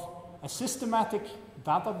of a systematic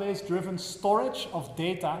database-driven storage of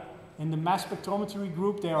data in the mass spectrometry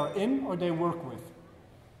group they are in or they work with?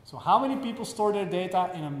 So how many people store their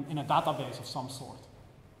data in a database of some sort?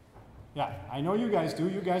 Yeah, I know you guys do.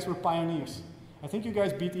 You guys were pioneers. I think you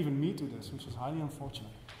guys beat even me to this, which is highly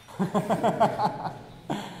unfortunate.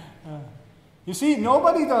 You see,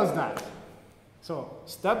 nobody does that. So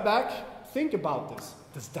step back, think about this.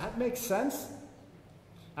 Does that make sense?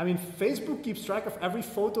 I mean, Facebook keeps track of every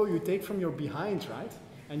photo you take from your behind, right?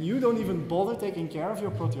 And you don't even bother taking care of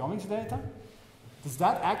your proteomics data? Does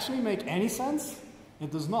that actually make any sense?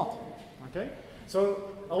 It does not, okay?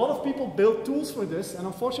 So a lot of people build tools for this, and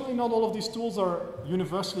unfortunately not all of these tools are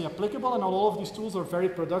universally applicable, and not all of these tools are very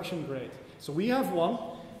production grade. So we have one,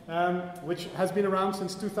 which has been around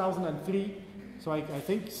since 2003. So I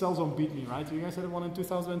think Cellzone beat me, right? You guys had one in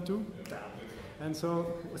 2002? And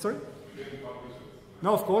so, sorry?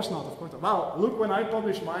 No, of course not, of course not. Well, look when I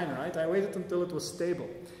published mine, right? I waited until it was stable.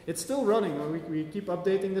 It's still running, we keep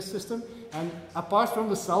updating the system, and apart from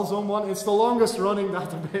the Cellzone one, it's the longest running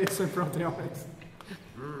database in proteomics.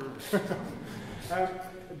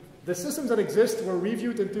 The systems that exist were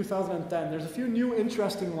reviewed in 2010. There's a few new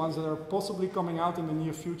interesting ones that are possibly coming out in the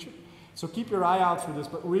near future. So keep your eye out for this,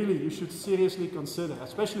 but really you should seriously consider,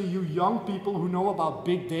 especially you young people who know about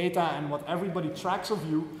big data and what everybody tracks of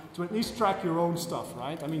you, to at least track your own stuff,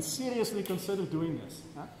 right? I mean, seriously consider doing this.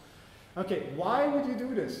 Huh? Okay, why would you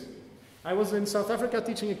do this? I was in South Africa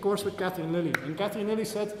teaching a course with Catherine Lilly, and Catherine Lilly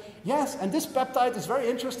said, yes, and this peptide is very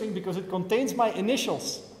interesting because it contains my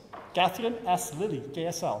initials, Catherine S. Lilly,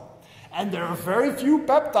 KSL. And there are very few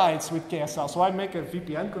peptides with KSL, so I make a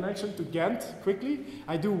VPN connection to Ghent quickly.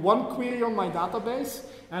 I do one query on my database,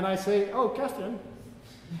 and I say, oh, Catherine,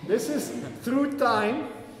 this is through time,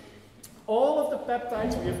 all of the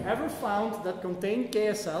peptides we have ever found that contain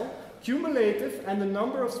KSL, cumulative, and the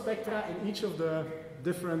number of spectra in each of the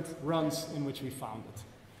different runs in which we found it.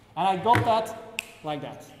 And I got that like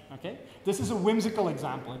that, okay? This is a whimsical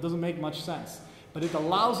example. It doesn't make much sense. But it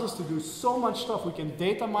allows us to do so much stuff. We can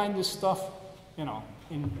data mine this stuff, you know,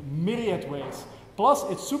 in myriad ways. Plus,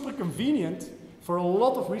 it's super convenient for a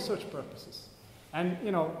lot of research purposes. And,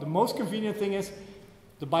 you know, the most convenient thing is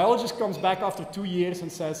the biologist comes back after 2 years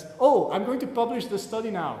and says, oh, I'm going to publish this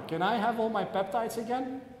study now. Can I have all my peptides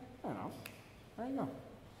again? I don't know. There you go.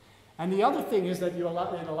 And the other thing is that it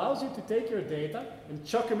allows you to take your data and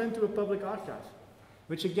chuck them into a public archive.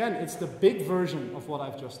 Which, again, it's the big version of what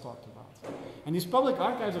I've just talked about. And these public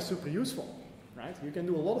archives are super useful, right? You can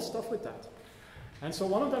do a lot of stuff with that. And so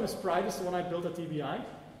one of them is Pride, is the one I built at TBI.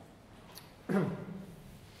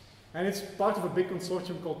 And it's part of a big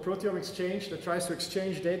consortium called Proteome Exchange that tries to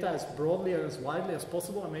exchange data as broadly and as widely as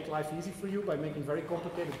possible and make life easy for you by making very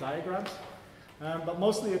complicated diagrams. But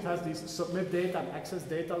mostly it has these submit data and access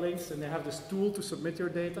data links, and they have this tool to submit your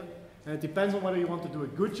data. And it depends on whether you want to do a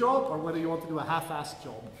good job or whether you want to do a half-assed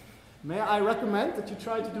job. May I recommend that you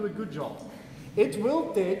try to do a good job? It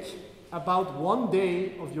will take about 1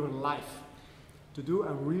 day of your life to do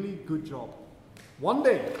a really good job. 1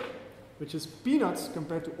 day, which is peanuts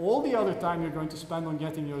compared to all the other time you're going to spend on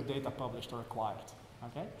getting your data published or acquired.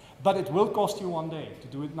 Okay? But it will cost you 1 day to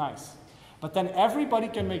do it nice. But then everybody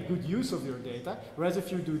can make good use of your data, whereas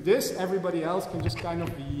if you do this, everybody else can just kind of,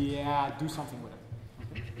 do something with it.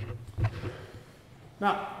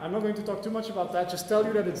 Now, I'm not going to talk too much about that, just tell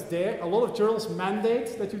you that it's there. A lot of journals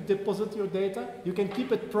mandate that you deposit your data. You can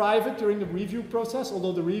keep it private during the review process,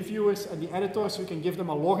 although the reviewers and the editors, you can give them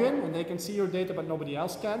a login and they can see your data but nobody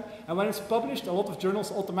else can. And when it's published, a lot of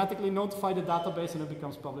journals automatically notify the database and it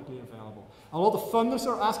becomes publicly available. A lot of funders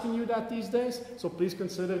are asking you that these days, so please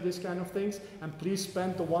consider these kind of things and please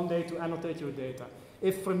spend the 1 day to annotate your data.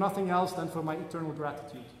 If for nothing else, then for my eternal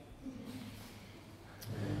gratitude.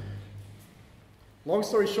 Long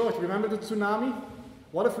story short, remember the tsunami?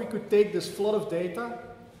 What if we could take this flood of data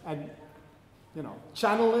and,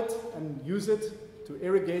 channel it and use it to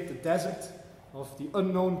irrigate the desert of the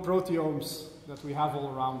unknown proteomes that we have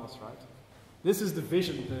all around us, right? This is the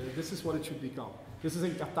vision, this is what it should become. This is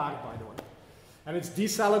in Qatar, by the way. And it's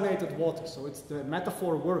desalinated water, so the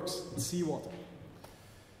metaphor works, it's seawater.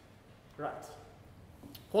 Right.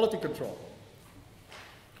 Quality control.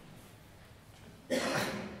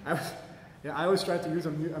 I always try to use,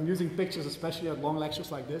 I'm using pictures, especially at long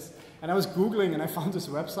lectures like this. And I was Googling and I found this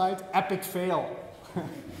website, Epic Fail.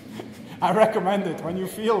 I recommend it. When you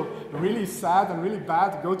feel really sad and really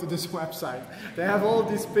bad, go to this website. They have all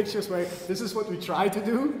these pictures where this is what we tried to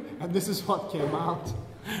do, and this is what came out.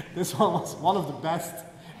 This one was one of the best.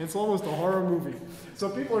 It's almost a horror movie. So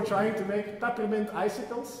people are trying to make peppermint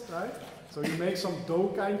icicles, right? So you make some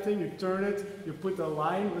dough kind thing, you turn it, you put a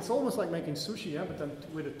line. It's almost like making sushi, yeah, but then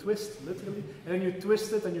with a twist, literally. And then you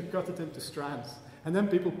twist it and you cut it into strands. And then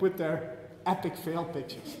people put their epic fail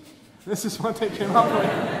pictures. This is what they came up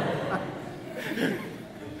with.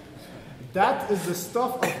 That is the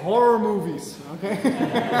stuff of horror movies, okay?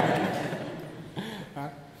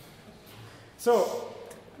 So,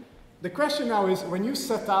 the question now is, when you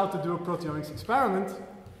set out to do a proteomics experiment,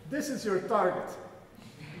 this is your target.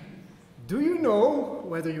 Do you know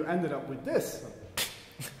whether you ended up with this?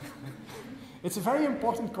 It's a very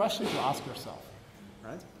important question to ask yourself,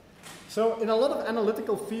 right? So in a lot of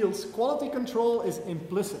analytical fields, quality control is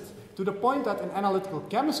implicit, to the point that in analytical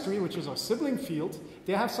chemistry, which is our sibling field,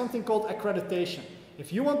 they have something called accreditation.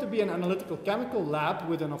 If you want to be an analytical chemical lab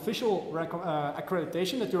with an official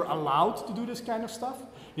accreditation that you're allowed to do this kind of stuff,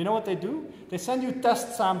 you know what they do? They send you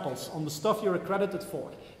test samples on the stuff you're accredited for.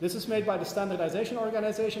 This is made by the standardization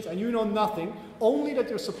organizations, and you know nothing, only that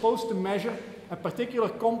you're supposed to measure a particular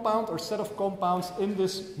compound or set of compounds in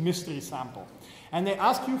this mystery sample. And they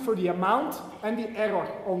ask you for the amount and the error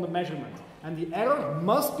on the measurement. And the error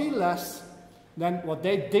must be less than what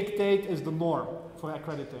they dictate is the norm for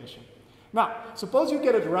accreditation. Now, suppose you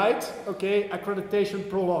get it right, okay, accreditation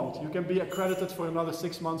prolonged. You can be accredited for another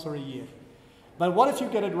 6 months or a year. But what if you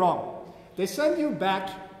get it wrong? They send you back,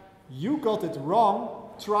 you got it wrong,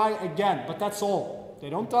 try again, but that's all. They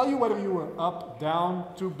don't tell you whether you were up,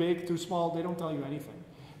 down, too big, too small, they don't tell you anything.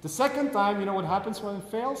 The second time, you know what happens when it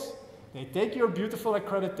fails? They take your beautiful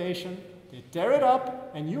accreditation, they tear it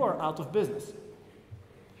up, and you are out of business.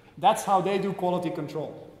 That's how they do quality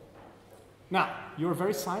control. Now, you're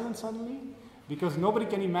very silent suddenly, because nobody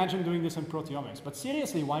can imagine doing this in proteomics. But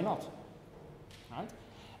seriously, why not? Right?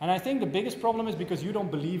 And I think the biggest problem is because you don't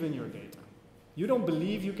believe in your data. You don't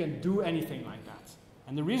believe you can do anything like that.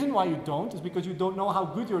 And the reason why you don't is because you don't know how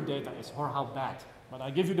good your data is or how bad. But I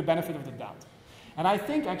give you the benefit of the doubt. And I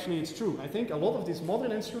think actually it's true. I think a lot of these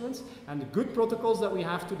modern instruments and the good protocols that we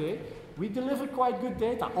have today, we deliver quite good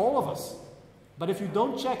data, all of us. But if you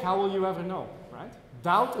don't check, how will you ever know, right?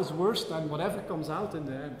 Doubt is worse than whatever comes out in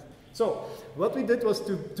the end. So, what we did was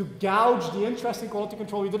to gauge the interest in quality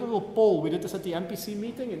control. We did a little poll. We did this at the MPC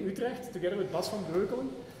meeting in Utrecht, together with Bas van Breukelen.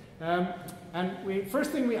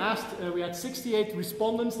 First thing we asked, we had 68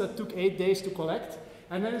 respondents that took 8 days to collect.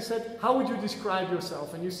 And then it said, how would you describe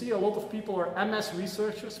yourself? And you see a lot of people are MS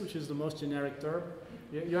researchers, which is the most generic term.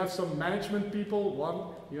 You have some management people,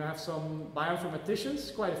 1. You have some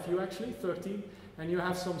bioinformaticians, quite a few actually, 13. And you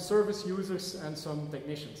have some service users and some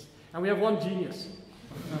technicians. And we have 1 genius.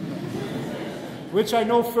 Which I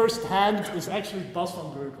know firsthand is actually Bas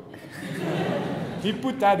van Breukelen. He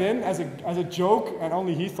put that in as a joke, and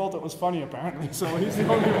only he thought it was funny apparently, so he's the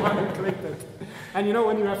only one who clicked it. And you know,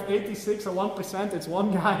 when you have 86 or 1%, it's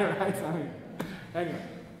one guy, right? I mean, Anyway.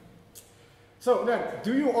 So then,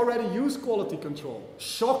 do you already use quality control?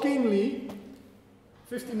 Shockingly,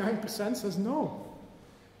 59% says no.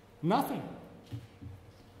 Nothing.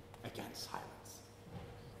 Again, silence.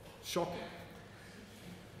 Shocking.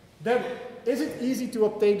 Then, is it easy to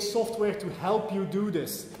obtain software to help you do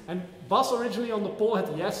this? And Bas originally on the poll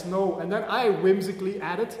had yes, no, and then I whimsically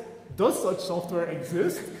added, does such software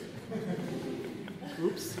exist?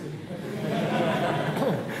 Oops.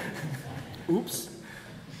 Oops.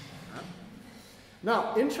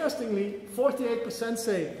 Now, interestingly, 48%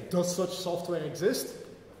 say, does such software exist?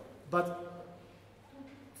 But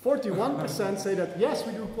 41% say that, yes,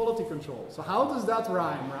 we do quality control. So how does that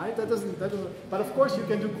rhyme, right? That doesn't, but of course, you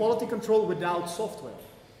can do quality control without software,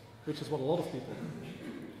 which is what a lot of people do.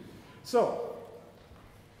 So,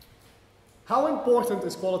 how important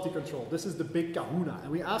is quality control? This is the big kahuna.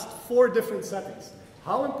 And we asked 4 different settings.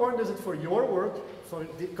 How important is it for your work, for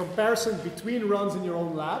the comparison between runs in your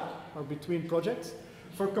own lab, or between projects,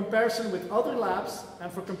 for comparison with other labs,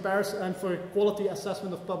 and for comparison and for quality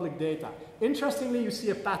assessment of public data? Interestingly, you see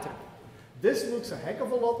a pattern. This looks a heck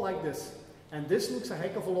of a lot like this, and this looks a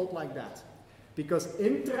heck of a lot like that. Because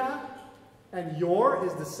intra and your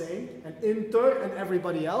is the same, and inter and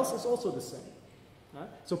everybody else is also the same.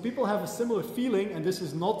 So people have a similar feeling, and this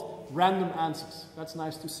is not random answers. That's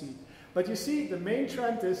nice to see. But you see, the main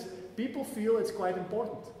trend is people feel it's quite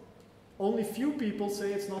important. Only few people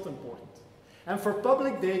say it's not important. And for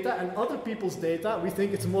public data and other people's data, we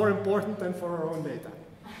think it's more important than for our own data.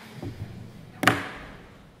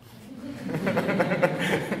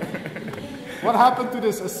 What happened to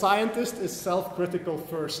this? A scientist is self-critical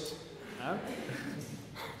first. Huh?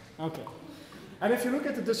 Okay. And if you look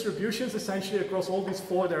at the distributions, essentially across all these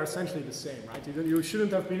 4, they're essentially the same, right? You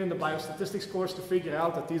shouldn't have been in the biostatistics course to figure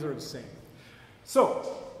out that these are the same.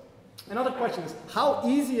 So, another question is, how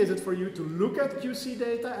easy is it for you to look at QC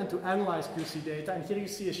data and to analyze QC data? And here you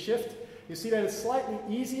see a shift. You see that it's slightly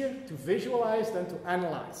easier to visualize than to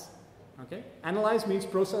analyze. Okay? Analyze means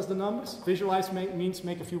process the numbers. Visualize means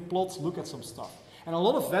make a few plots, look at some stuff. And a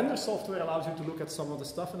lot of vendor software allows you to look at some of the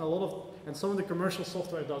stuff, and some of the commercial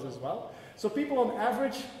software does as well. So people on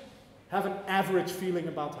average have an average feeling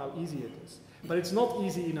about how easy it is. But it's not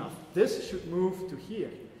easy enough. This should move to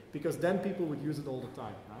here, because then people would use it all the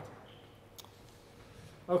time. Right?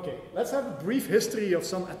 Okay, let's have a brief history of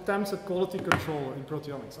some attempts at quality control in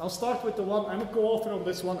proteomics. I'll start with the one, I'm a co-author on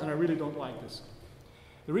this one, and I really don't like this.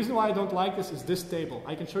 The reason why I don't like this is this table.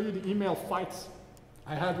 I can show you the email fights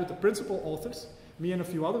I had with the principal authors, me and a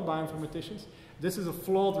few other bioinformaticians. This is a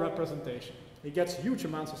flawed representation. It gets huge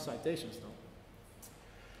amounts of citations though.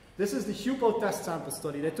 This is the HUPO test sample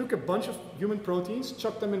study. They took a bunch of human proteins,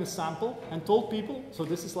 chucked them in a sample, and told people, so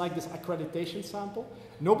this is like this accreditation sample.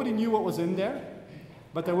 Nobody knew what was in there,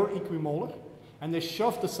 but they were equimolar. And they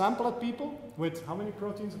shoved the sample at people with how many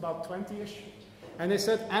proteins? About 20-ish. And they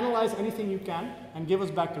said, analyze anything you can and give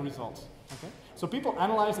us back the results. Okay? So people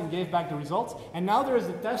analyzed and gave back the results. And now there is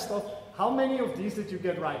the test of how many of these did you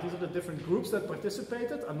get right. These are the different groups that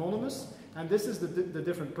participated, anonymous. And this is the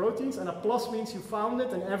different proteins. And a plus means you found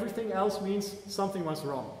it, and everything else means something was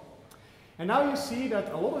wrong. And now you see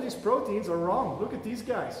that a lot of these proteins are wrong. Look at these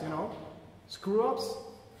guys, you know. Screw-ups.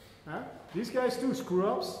 Huh? These guys too,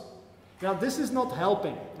 screw-ups. Now this is not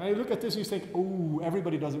helping. Now you look at this and you think, oh,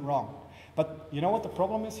 everybody does it wrong. But you know what the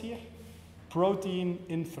problem is here? Protein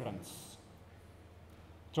inference.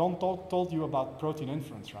 John told you about protein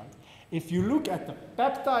inference, right? If you look at the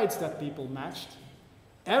peptides that people matched,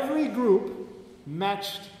 every group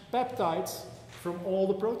matched peptides from all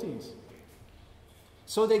the proteins.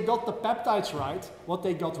 So they got the peptides right. What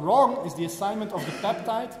they got wrong is the assignment of the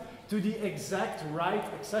peptide to the exact right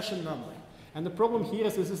accession number. And the problem here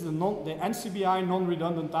is this is the NCBI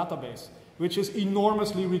non-redundant database, which is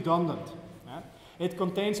enormously redundant. It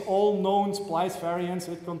contains all known splice variants,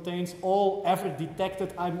 it contains all ever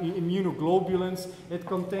detected immunoglobulins, it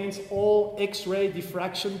contains all X-ray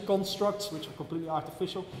diffraction constructs, which are completely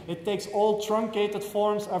artificial. It takes all truncated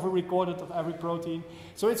forms ever recorded of every protein.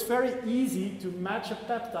 So it's very easy to match a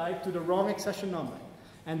peptide to the wrong accession number.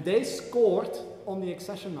 And they scored on the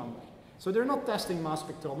accession number. So they're not testing mass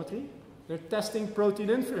spectrometry, they're testing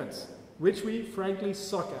protein inference, which we frankly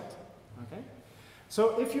suck at. Okay?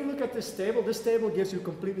 So if you look at this table gives you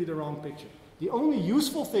completely the wrong picture. The only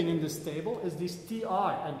useful thing in this table is these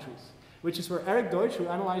TR entries, which is where Eric Deutsch, who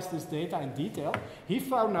analyzed this data in detail, he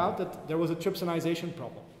found out that there was a trypsinization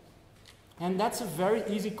problem. And that's a very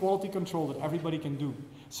easy quality control that everybody can do.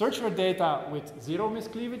 Search for data with 0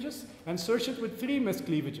 miscleavages and search it with 3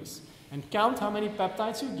 miscleavages. and count how many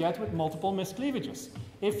peptides you get with multiple miscleavages.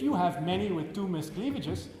 If you have many with 2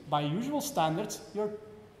 miscleavages, by usual standards, your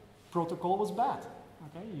protocol was bad.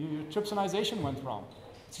 Okay? Your trypsinization went wrong.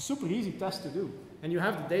 It's a super easy test to do. And you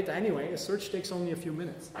have the data anyway. A search takes only a few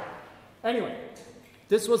minutes. Anyway,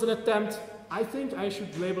 this was an attempt. I think I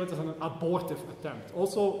should label it as an abortive attempt.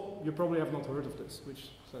 Also, you probably have not heard of this, which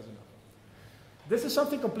says enough. This is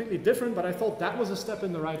something completely different, but I thought that was a step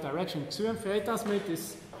in the right direction. Xu and Freitas made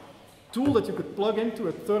this tool that you could plug into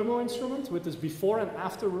a thermo instrument with this before and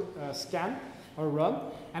after scan or run.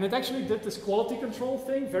 And it actually did this quality control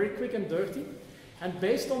thing, very quick and dirty. And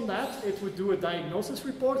based on that, it would do a diagnosis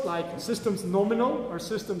report like systems nominal or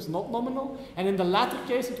systems not nominal. And in the latter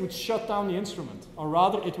case, it would shut down the instrument. Or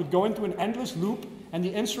rather, it would go into an endless loop and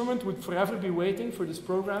the instrument would forever be waiting for this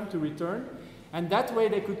program to return. And that way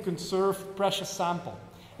they could conserve precious sample.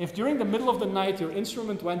 If during the middle of the night your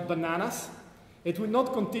instrument went bananas, it would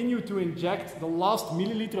not continue to inject the last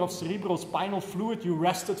milliliter of cerebrospinal fluid you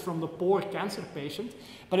wrested from the poor cancer patient,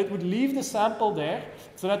 but it would leave the sample there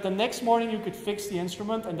so that the next morning you could fix the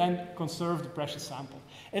instrument and then conserve the precious sample.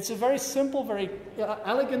 It's a very simple, very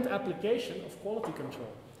elegant application of quality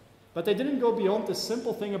control. But they didn't go beyond this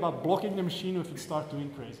simple thing about blocking the machine if it starts doing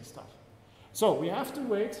crazy stuff. So we have to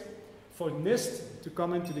wait for NIST to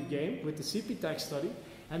come into the game with the CPTAC study.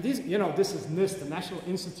 And these, you know, this is NIST, the National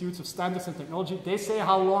Institutes of Standards and Technology. They say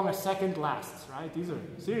how long a second lasts, right? These are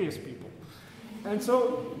serious people. And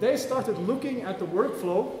so they started looking at the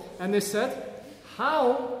workflow and they said,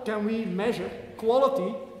 how can we measure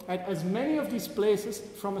quality at as many of these places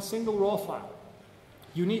from a single raw file?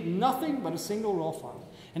 You need nothing but a single raw file.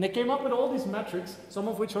 And they came up with all these metrics, some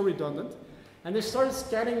of which are redundant, and they started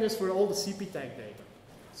scanning this for all the CPTAC data.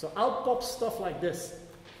 So out pops stuff like this,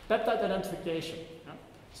 peptide identification.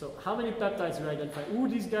 So how many peptides do you identify? Ooh,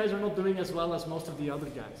 these guys are not doing as well as most of the other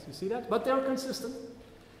guys. You see that? But they're consistent.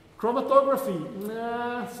 Chromatography,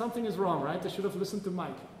 nah, something is wrong, right? I should have listened to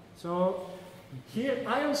Mike. So here,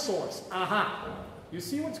 ion source, aha. You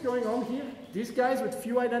see what's going on here? These guys with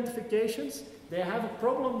few identifications, they have a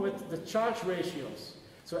problem with the charge ratios.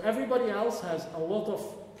 So everybody else has a lot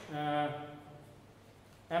of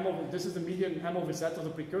this is the median MOVZ of the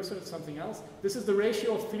precursor, it's something else. This is the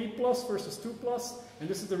ratio of 3 plus versus 2 plus, and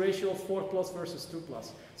this is the ratio of 4 plus versus 2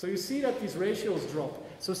 plus. So you see that these ratios drop.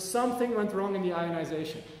 So something went wrong in the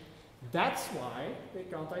ionization. That's why they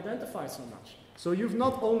can't identify so much. So you've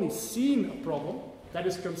not only seen a problem that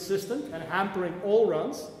is consistent and hampering all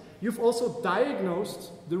runs, you've also diagnosed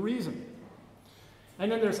the reason. And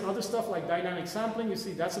then there's other stuff like dynamic sampling. You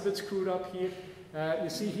see that's a bit screwed up here. You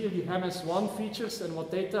see here the MS1 features and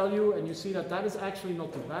what they tell you, and you see that that is actually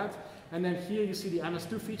not too bad. And then here you see the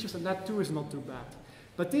MS2 features, and that too is not too bad.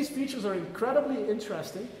 But these features are incredibly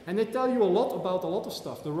interesting, and they tell you a lot about a lot of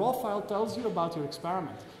stuff. The raw file tells you about your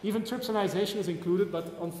experiment. Even trypsinization is included,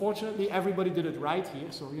 but unfortunately everybody did it right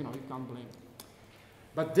here, so you know, you can't blame it.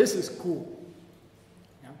 But this is cool.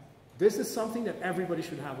 Yeah? This is something that everybody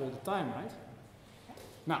should have all the time, right?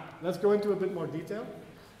 Now, let's go into a bit more detail.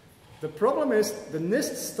 The problem is, the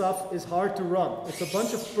NIST stuff is hard to run. It's a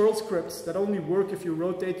bunch of Perl scripts that only work if you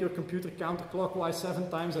rotate your computer counterclockwise 7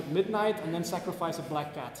 times at midnight and then sacrifice a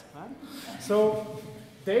black cat. Right? So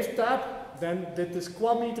Dave Tapp then did this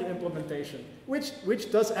quameter implementation,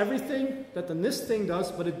 which does everything that the NIST thing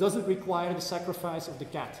does, but it doesn't require the sacrifice of the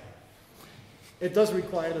cat. It does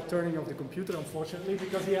require the turning of the computer, unfortunately,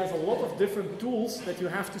 because he has a lot of different tools that you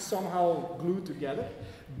have to somehow glue together.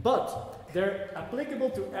 But they're applicable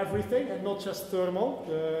to everything and not just thermal.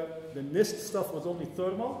 The NIST stuff was only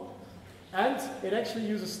thermal. And it actually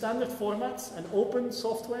uses standard formats and open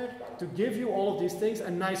software to give you all of these things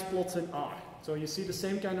and nice plots in R. So you see the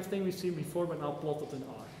same kind of thing we've seen before, but now plotted in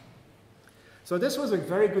R. So this was a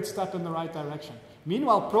very good step in the right direction.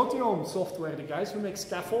 Meanwhile, Proteomis software, the guys who make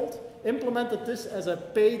Scaffold, implemented this as a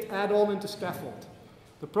paid add-on into Scaffold.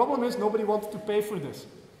 The problem is nobody wanted to pay for this.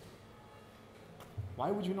 Why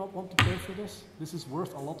would you not want to pay for this? This is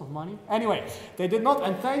worth a lot of money. Anyway, they did not,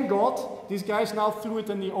 and thank God, these guys now threw it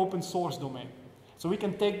in the open source domain. So we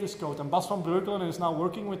can take this code, and Bas van Breukelen is now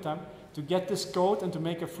working with them to get this code and to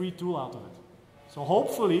make a free tool out of it. So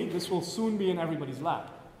hopefully, this will soon be in everybody's lab.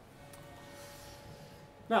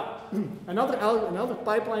 Now, another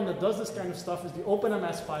pipeline that does this kind of stuff is the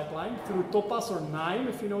OpenMS pipeline through Topaz or KNIME,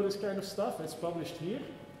 if you know this kind of stuff. It's published here,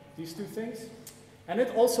 these two things. And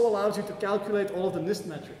it also allows you to calculate all of the NIST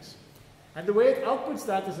metrics. And the way it outputs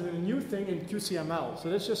that is in a new thing in QCML. So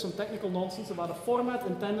that's just some technical nonsense about a format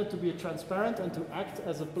intended to be transparent and to act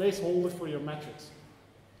as a placeholder for your metrics.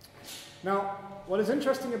 Now, what is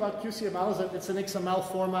interesting about QCML is that it's an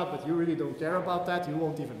XML format, but you really don't care about that. You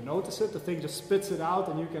won't even notice it. The thing just spits it out,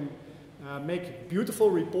 and you can make beautiful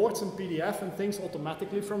reports in PDF and things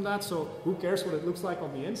automatically from that, so who cares what it looks like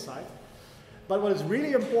on the inside. But what is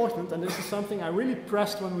really important, and this is something I really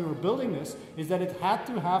pressed when we were building this, is that it had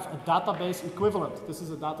to have a database equivalent. This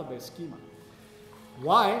is a database schema.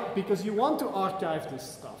 Why? Because you want to archive this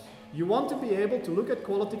stuff. You want to be able to look at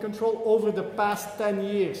quality control over the past 10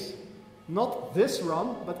 years. Not this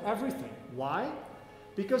run, but everything. Why?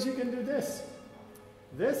 Because you can do this.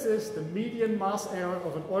 This is the median mass error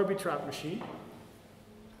of an Orbitrap machine.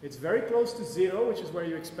 It's very close to 0, which is where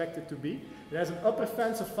you expect it to be. It has an upper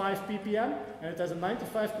fence of 5 ppm, and it has a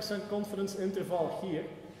 95% confidence interval here.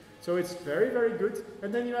 So it's very, very good.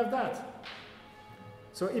 And then you have that.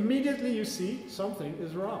 So immediately you see something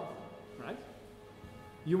is wrong, right?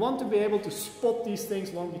 You want to be able to spot these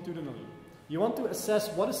things longitudinally. You want to assess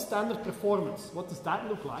what is standard performance. What does that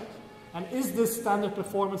look like? And is this standard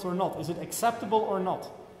performance or not? Is it acceptable or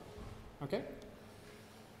not? Okay?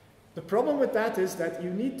 The problem with that is that you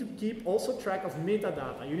need to keep also track of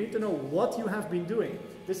metadata. You need to know what you have been doing.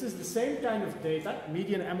 This is the same kind of data,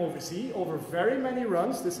 median M over Z, over very many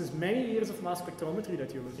runs. This is many years of mass spectrometry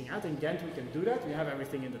that you're looking at. In Ghent we can do that. We have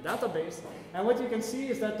everything in the database. And what you can see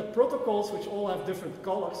is that the protocols, which all have different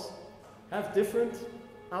colors, have different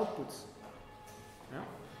outputs. Yeah?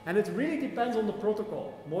 And it really depends on the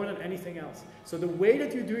protocol more than anything else. So the way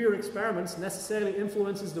that you do your experiments necessarily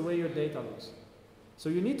influences the way your data looks. So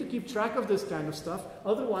you need to keep track of this kind of stuff,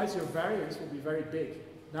 otherwise your variance will be very big.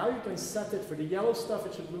 Now you can set it for the yellow stuff,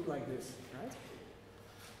 it should look like this, right?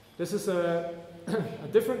 This is a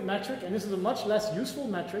different metric, and this is a much less useful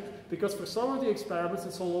metric, because for some of the experiments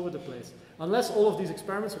it's all over the place. Unless all of these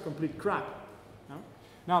experiments are complete crap. No?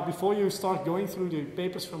 Now, before you start going through the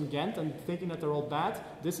papers from Ghent and thinking that they're all bad,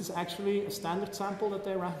 this is actually a standard sample that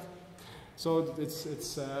they ran. So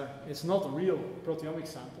it's not a real proteomic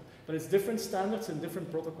sample. But it's different standards and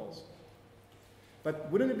different protocols. But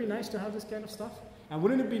wouldn't it be nice to have this kind of stuff? And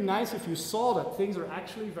wouldn't it be nice if you saw that things are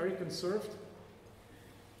actually very conserved?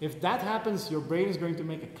 If that happens, your brain is going to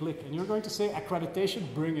make a click, and you're going to say,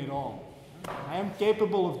 accreditation, bring it on. I am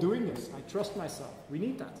capable of doing this. I trust myself. We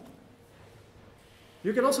need that.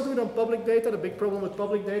 You can also do it on public data. The big problem with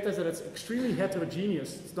public data is that it's extremely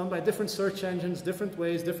heterogeneous. It's done by different search engines, different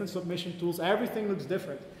ways, different submission tools. Everything looks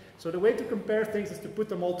different. So the way to compare things is to put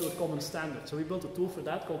them all to a common standard. So we built a tool for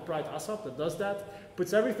that called PriteASAP that does that,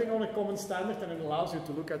 puts everything on a common standard, and it allows you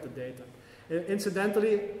to look at the data.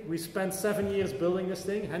 Incidentally, we spent 7 years building this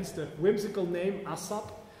thing, hence the whimsical name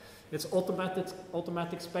ASAP. It's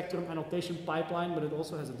automatic spectrum annotation pipeline, but it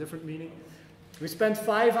also has a different meaning. We spent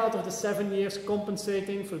 5 out of the 7 years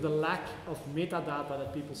compensating for the lack of metadata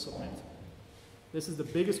that people submit. This is the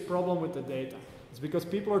biggest problem with the data. It's because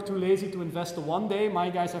people are too lazy to invest the 1 day. My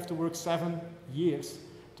guys have to work 7 years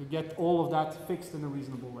to get all of that fixed in a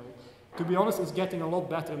reasonable way. To be honest, it's getting a lot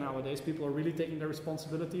better nowadays. People are really taking their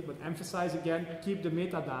responsibility, but emphasize again, keep the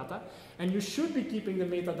metadata. And you should be keeping the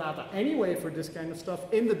metadata anyway for this kind of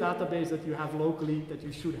stuff in the database that you have locally, that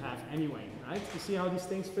you should have anyway, right? You see how these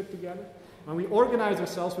things fit together? When we organize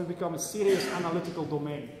ourselves, we become a serious analytical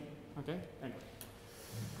domain. Okay? Anyway.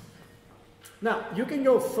 Now, you can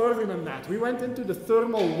go further than that. We went into the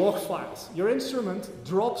thermal log files. Your instrument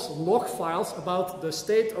drops log files about the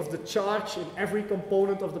state of the charge in every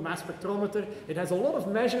component of the mass spectrometer. It has a lot of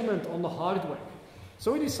measurement on the hardware.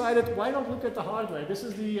 So we decided, why not look at the hardware? This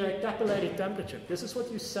is the capillary temperature. This is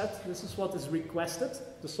what you set. This is what is requested.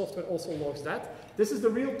 The software also logs that. This is the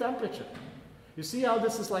real temperature. You see how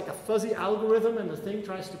this is like a fuzzy algorithm and the thing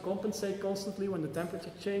tries to compensate constantly when the temperature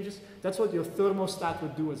changes? That's what your thermostat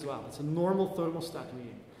would do as well. It's a normal thermostat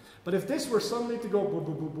reading. But if this were suddenly to go boop,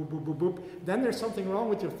 boop, boop, boop, boop, boop, boop, then there's something wrong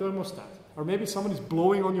with your thermostat. Or maybe somebody's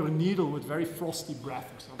blowing on your needle with very frosty breath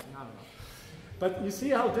or something, I don't know. But you see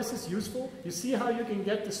how this is useful? You see how you can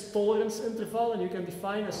get this tolerance interval, and you can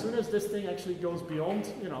define as soon as this thing actually goes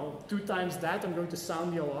beyond, 2 times that, I'm going to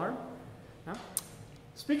sound the alarm. Yeah?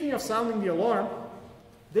 Speaking of sounding the alarm,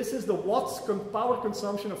 this is the watts power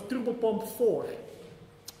consumption of turbopump 4.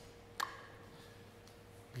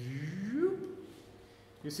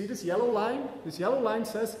 You see this yellow line? This yellow line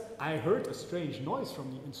says, I heard a strange noise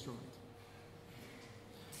from the instrument.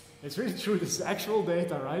 It's really true, this is actual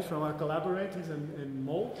data, right, from our collaborators in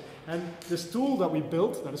Mol. And this tool that we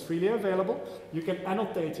built, that is freely available, you can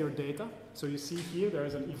annotate your data. So you see here, there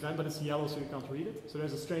is an event, but it's yellow, so you can't read it. So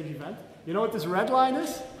there's a strange event. You know what this red line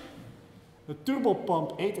is? The turbo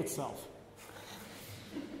pump ate itself.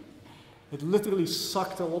 It literally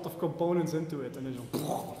sucked a lot of components into it, and it just...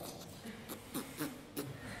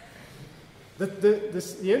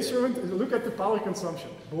 The instrument, look at the power consumption.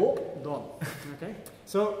 Boom, done. Okay?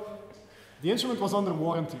 So the instrument was under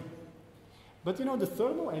warranty. But you know, the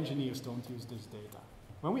thermal engineers don't use this data.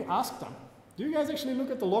 When we ask them, do you guys actually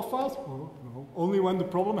look at the log files? Oh, no. Only when the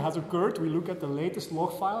problem has occurred, we look at the latest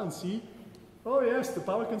log file and see, oh yes, the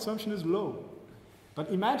power consumption is low. But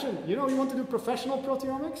imagine, you know, you want to do professional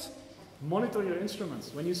proteomics? Monitor your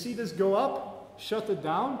instruments. When you see this go up, shut it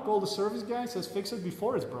down, call the service guy, says fix it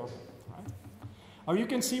before it's broken. Right? Or you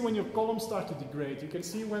can see when your columns start to degrade. You can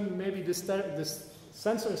see when maybe this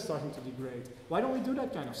sensor is starting to degrade. Why don't we do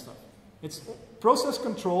that kind of stuff? Process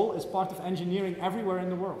control is part of engineering everywhere in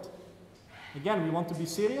the world. Again, we want to be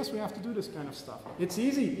serious, we have to do this kind of stuff. It's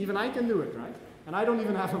easy, even I can do it, right? And I don't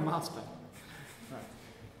even have a mouse pad. Right.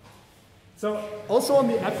 So, also on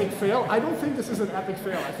the epic fail, I don't think this is an epic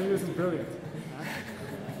fail, I think this is brilliant.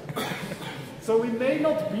 Right? So we may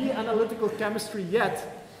not be analytical chemistry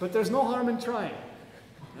yet, but there's no harm in trying.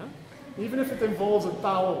 Yeah? Even if it involves a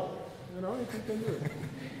towel, you know, if you can do it.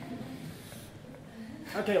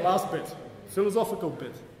 Okay, last bit, philosophical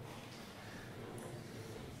bit.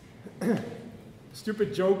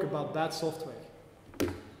 Stupid joke about bad software.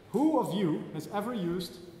 Who of you has ever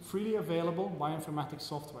used freely available bioinformatics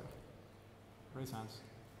software? Raise hands.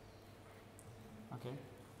 Okay.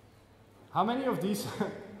 How many of these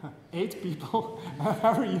 8 people have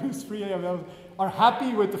ever used freely available, are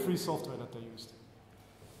happy with the free software that they used?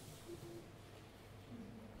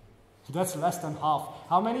 That's less than half.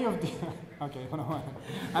 How many of the... Okay,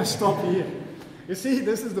 I stop here. You see,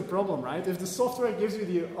 this is the problem, right? If the software gives you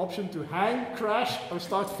the option to hang, crash, or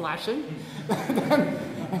start flashing, then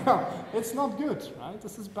it's not good, right?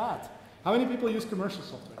 This is bad. How many people use commercial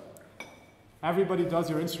software? Everybody does,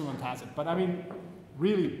 your instrument has it. But I mean,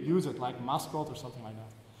 really use it, like Mascot or something like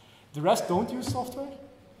that. The rest don't use software?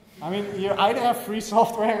 I mean, you either have free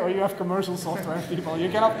software or you have commercial software, people. You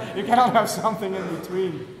cannot have something in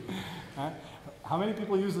between. How many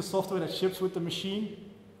people use the software that ships with the machine?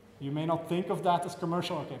 You may not think of that as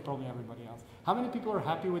commercial. Okay, probably everybody else. How many people are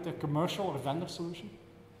happy with a commercial or vendor solution?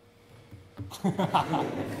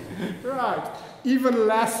 Right. Even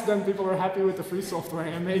less than people are happy with the free software,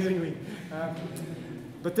 amazingly.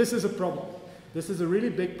 But this is a problem. This is a really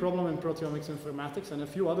big problem in proteomics informatics and a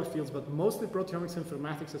few other fields, but mostly proteomics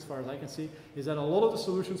informatics, as far as I can see, is that a lot of the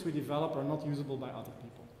solutions we develop are not usable by other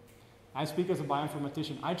people. I speak as a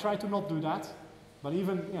bioinformatician. I try to not do that. But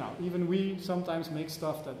even we sometimes make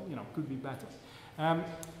stuff that could be better.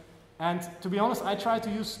 And to be honest, I try to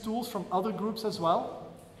use tools from other groups as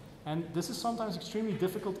well. And this is sometimes extremely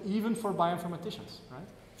difficult, even for bioinformaticians, right?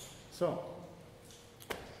 So,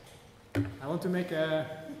 I want to make a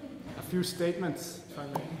few statements, if I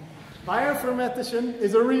may. Bioinformatician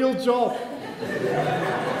is a real job.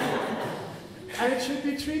 And it should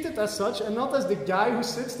be treated as such, and not as the guy who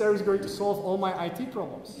sits there who's going to solve all my IT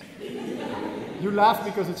problems. You laugh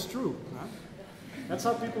because it's true. Huh? That's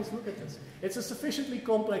how people look at this. It's a sufficiently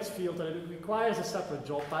complex field that it requires a separate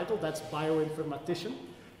job title, that's bioinformatician.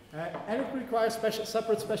 And it requires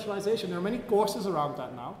separate specialization. There are many courses around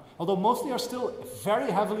that now, although mostly are still very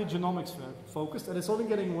heavily genomics focused, and it's only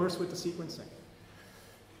getting worse with the sequencing.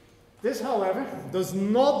 This, however, does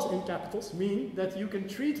not, in capitals, mean that you can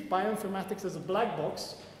treat bioinformatics as a black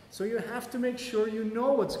box, so you have to make sure you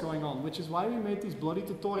know what's going on, which is why we made these bloody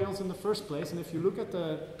tutorials in the first place. And if you look at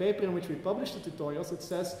the paper in which we published the tutorials, it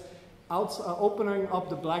says opening up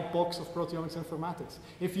the black box of proteomics informatics.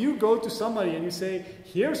 If you go to somebody and you say,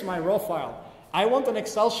 here's my raw file, I want an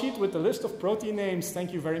Excel sheet with a list of protein names,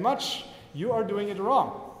 thank you very much, you are doing it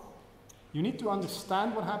wrong. You need to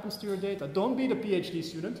understand what happens to your data. Don't be the PhD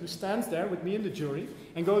student who stands there with me in the jury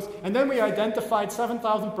and goes, and then we identified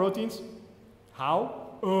 7,000 proteins. How?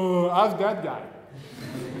 Ask that guy.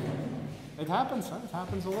 It happens, huh? It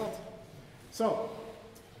happens a lot. So,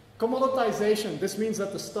 commoditization. This means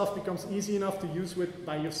that the stuff becomes easy enough to use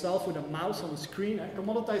by yourself with a mouse on the screen. And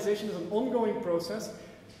commoditization is an ongoing process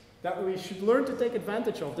that we should learn to take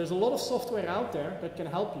advantage of. There's a lot of software out there that can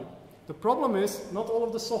help you. The problem is, not all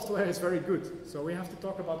of the software is very good. So we have to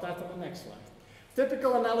talk about that on the next slide.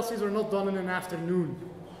 Typical analyses are not done in an afternoon.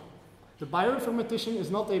 The bioinformatician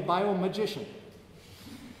is not a biomagician.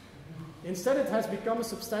 Instead, it has become a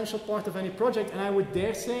substantial part of any project, and I would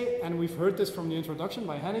dare say, and we've heard this from the introduction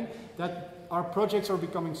by Henning, that our projects are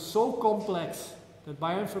becoming so complex that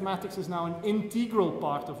bioinformatics is now an integral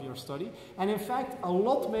part of your study, and in fact, a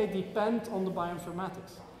lot may depend on the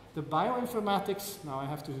bioinformatics. The bioinformatics, now I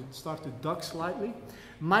have to start to duck slightly,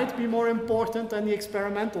 might be more important than the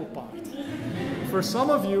experimental part. For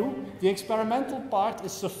some of you, the experimental part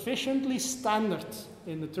is sufficiently standard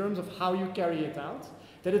in the terms of how you carry it out,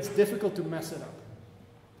 that it's difficult to mess it up.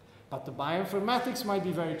 But the bioinformatics might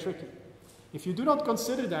be very tricky. If you do not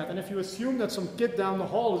consider that, and if you assume that some kid down the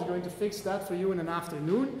hall is going to fix that for you in an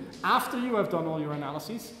afternoon, after you have done all your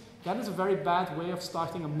analyses, that is a very bad way of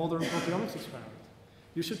starting a modern proteomics experiment.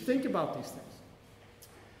 You should think about these things.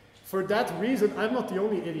 For that reason, I'm not the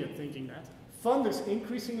only idiot thinking that. Funders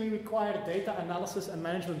increasingly require data analysis and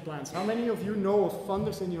management plans. How many of you know of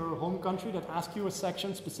funders in your home country that ask you a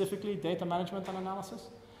section specifically, data management and analysis?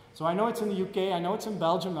 So I know it's in the UK, I know it's in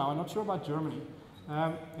Belgium now, I'm not sure about Germany.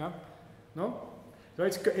 Yeah? No? So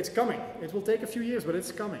it's coming. It will take a few years, but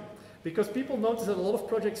it's coming. Because people notice that a lot of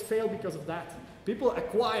projects fail because of that. People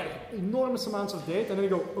acquire enormous amounts of data and then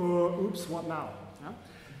they go, oops, what now? Yeah?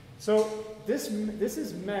 So this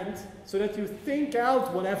is meant so that you think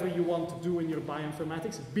out whatever you want to do in your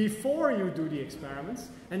bioinformatics before you do the experiments,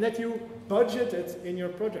 and that you budget it in your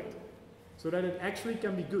project so that it actually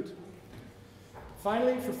can be good.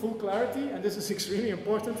 Finally, for full clarity, and this is extremely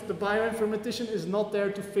important, the bioinformatician is not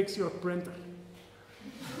there to fix your printer.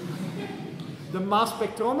 The mass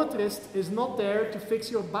spectrometrist is not there to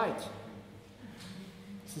fix your bite.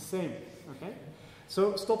 It's the same, okay?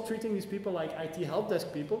 So stop treating these people like IT help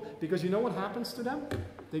desk people, because you know what happens to them?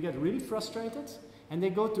 They get really frustrated, and they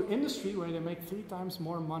go to industry where they make 3 times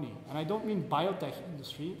more money. And I don't mean biotech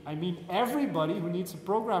industry, I mean everybody who needs a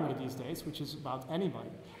programmer these days, which is about anybody.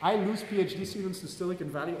 I lose PhD students to Silicon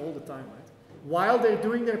Valley all the time, right? While they're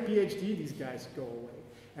doing their PhD, these guys go away.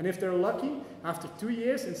 And if they're lucky, after 2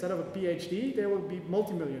 years, instead of a PhD, they will be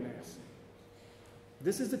multimillionaires.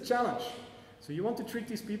 This is the challenge. So you want to treat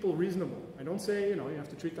these people reasonable. I don't say, you have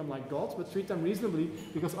to treat them like gods, but treat them reasonably,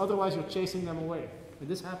 because otherwise you're chasing them away. And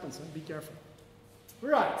this happens, be careful.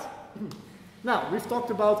 Right. Now, we've talked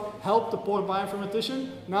about help the poor bioinformatician.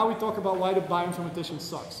 Now we talk about why the bioinformatician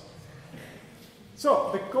sucks.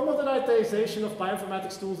 So, the commoditization of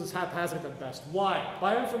bioinformatics tools is haphazard at best. Why?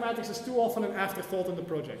 Bioinformatics is too often an afterthought in the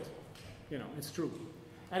project. It's true.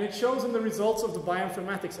 And it shows in the results of the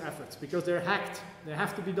bioinformatics efforts, because they're hacked. They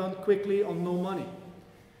have to be done quickly on no money.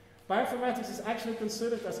 Bioinformatics is actually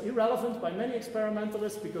considered as irrelevant by many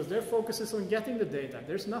experimentalists because their focus is on getting the data.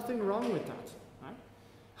 There's nothing wrong with that. Right?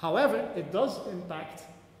 However, it does impact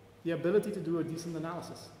the ability to do a decent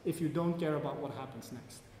analysis if you don't care about what happens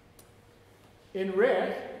next. In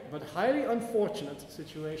rare, but highly unfortunate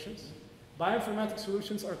situations, bioinformatics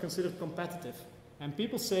solutions are considered competitive. And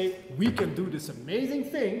people say, we can do this amazing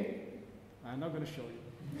thing. I'm not going to show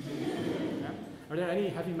you. Yeah? Are there any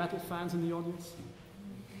heavy metal fans in the audience?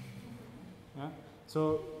 Yeah?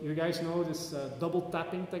 So you guys know this double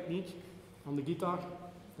tapping technique on the guitar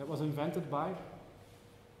that was invented by?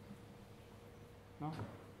 No?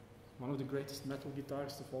 One of the greatest metal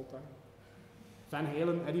guitarists of all time. Van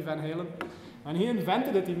Halen, Eddie Van Halen. When he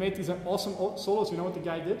invented it, he made these awesome solos. You know what the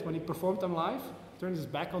guy did when he performed them live? Turned his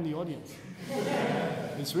back on the audience.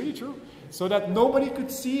 It's really true. So that nobody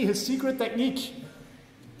could see his secret technique.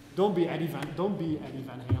 Don't be Eddie Van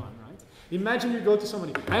Halen, right? Imagine you go to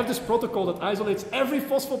somebody. I have this protocol that isolates every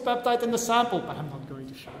phospholipid in the sample, but I'm not going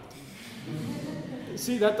to show it to you.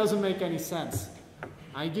 See, that doesn't make any sense.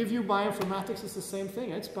 I give you bioinformatics, it's the same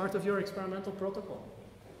thing. It's part of your experimental protocol.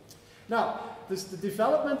 Now, the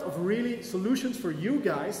development of really solutions for you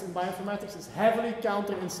guys in bioinformatics is heavily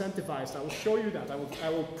counter-incentivized. I will show you that. I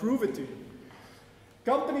will prove it to you.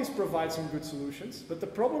 Companies provide some good solutions, but the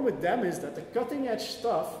problem with them is that the cutting-edge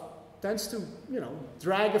stuff tends to,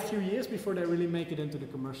 drag a few years before they really make it into the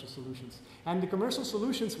commercial solutions. And the commercial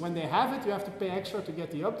solutions, when they have it, you have to pay extra to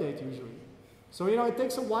get the update usually. So, it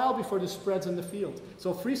takes a while before this spreads in the field.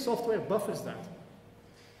 So free software buffers that.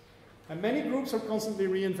 And many groups are constantly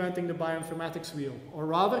reinventing the bioinformatics wheel. Or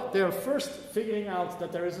rather, they are first figuring out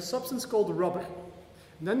that there is a substance called rubber.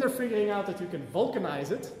 And then they're figuring out that you can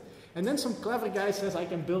vulcanize it. And then some clever guy says, I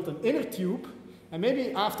can build an inner tube. And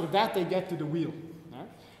maybe after that, they get to the wheel. Yeah?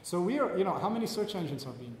 So we are, how many search engines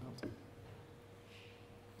are being built?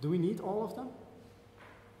 Do we need all of them?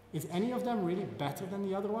 Is any of them really better than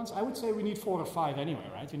the other ones? I would say we need 4 or 5 anyway,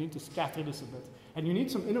 right? You need to scatter this a bit. And you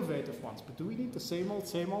need some innovative ones. But do we need the same old,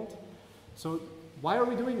 same old? So why are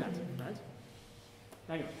we doing that, right?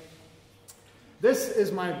 Anyway, this is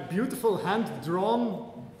my beautiful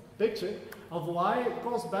hand-drawn picture of why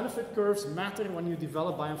cost-benefit curves matter when you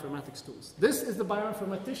develop bioinformatics tools. This is the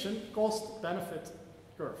bioinformatician cost-benefit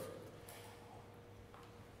curve.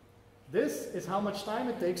 This is how much time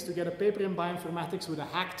it takes to get a paper in bioinformatics with a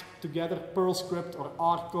hacked together Perl script or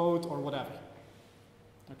R code or whatever.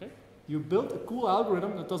 Okay? You build a cool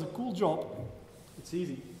algorithm that does a cool job. It's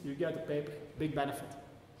easy. You get the paper. Big benefit.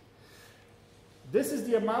 This is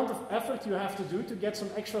the amount of effort you have to do to get some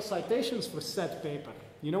extra citations for said paper.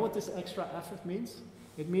 You know what this extra effort means?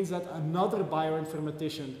 It means that another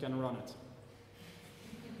bioinformatician can run it.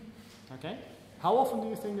 Okay? How often do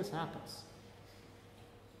you think this happens?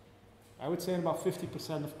 I would say in about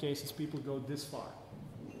 50% of cases people go this far.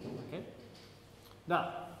 Okay?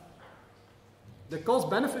 Now, the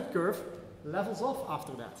cost-benefit curve levels off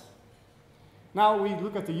after that. Now we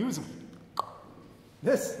look at the user.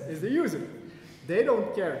 This is the user. They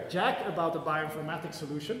don't care jack about the bioinformatics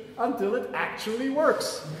solution until it actually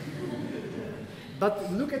works.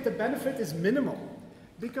 But look at the benefit is minimal.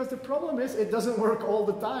 Because the problem is it doesn't work all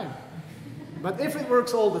the time. But if it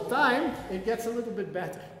works all the time, it gets a little bit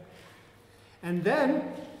better. And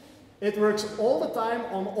then it works all the time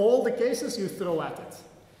on all the cases you throw at it.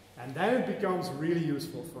 And then it becomes really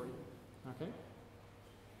useful for you. Okay?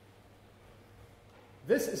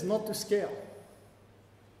 This is not to scale.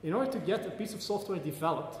 In order to get a piece of software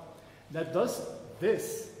developed that does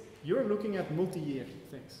this, you're looking at multi-year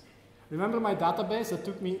things. Remember my database that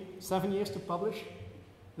took me 7 years to publish?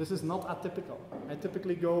 This is not atypical. I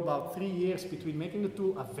typically go about 3 years between making the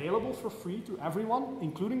tool available for free to everyone,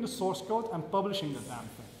 including the source code, and publishing the damn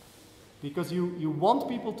thing. Because you want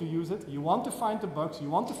people to use it, you want to find the bugs, you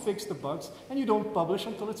want to fix the bugs, and you don't publish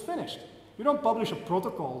until it's finished. You don't publish a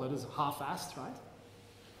protocol that is half-assed, right?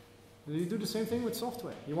 You do the same thing with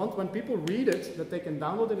software. You want, when people read it, that they can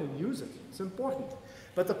download it and use it. It's important.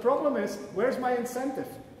 But the problem is, where's my incentive?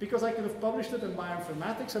 Because I could have published it in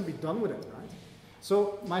bioinformatics and be done with it, right?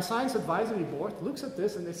 So my science advisory board looks at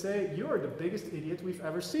this and they say, you're the biggest idiot we've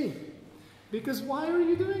ever seen. Because why are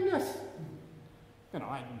you doing this? You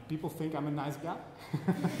know, people think I'm a nice guy.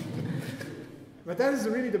 But that is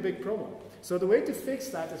really the big problem. So the way to fix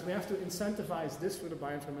that is we have to incentivize this for the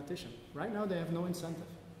bioinformatician. Right now they have no incentive.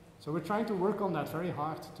 So we're trying to work on that very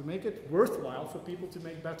hard to make it worthwhile for people to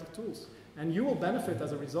make better tools. And you will benefit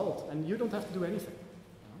as a result, and you don't have to do anything.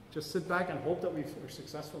 Just sit back and hope that we're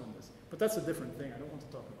successful in this. But that's a different thing. I don't want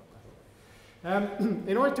to talk about that.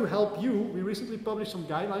 In order to help you, we recently published some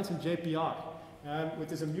guidelines in JPR, with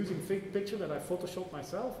this amusing picture that I photoshopped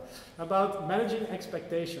myself, about managing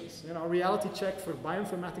expectations. You know, a reality check for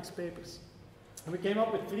bioinformatics papers. And we came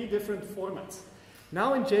up with 3 different formats.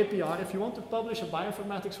 Now in JPR, if you want to publish a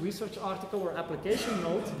bioinformatics research article or application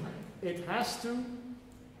note, it has to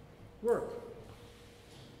work.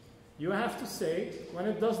 You have to say when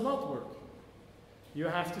it does not work. You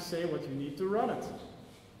have to say what you need to run it.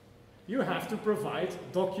 You have to provide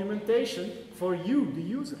documentation for you, the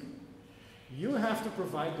user. You have to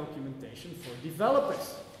provide documentation for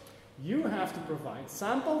developers. You have to provide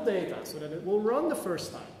sample data so that it will run the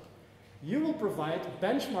first time. You will provide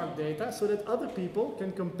benchmark data so that other people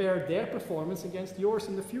can compare their performance against yours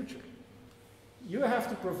in the future. You have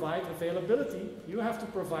to provide availability, you have to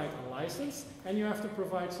provide a license, and you have to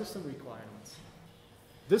provide system requirements.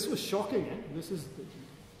 This was shocking. Eh?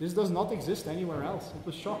 This does not exist anywhere else. It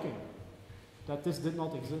was shocking that this did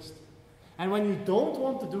not exist. And when you don't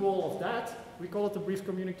want to do all of that, we call it a brief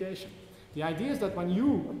communication. The idea is that when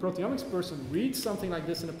you, a proteomics person, reads something like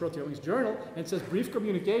this in a proteomics journal and it says brief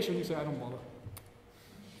communication, you say, I don't bother.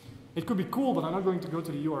 It could be cool, but I'm not going to go to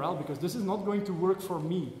the URL because this is not going to work for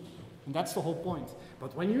me. And that's the whole point.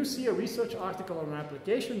 But when you see a research article or an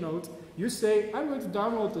application note, you say, I'm going to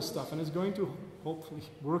download this stuff and it's going to hopefully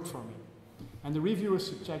work for me. And the reviewers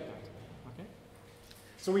should check that. Okay?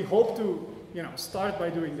 So we hope to, start by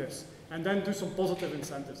doing this and then do some positive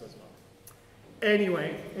incentives as well.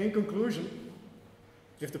 Anyway, in conclusion,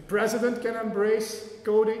 if the president can embrace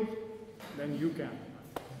coding, then you can.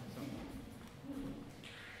 So,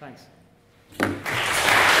 thanks.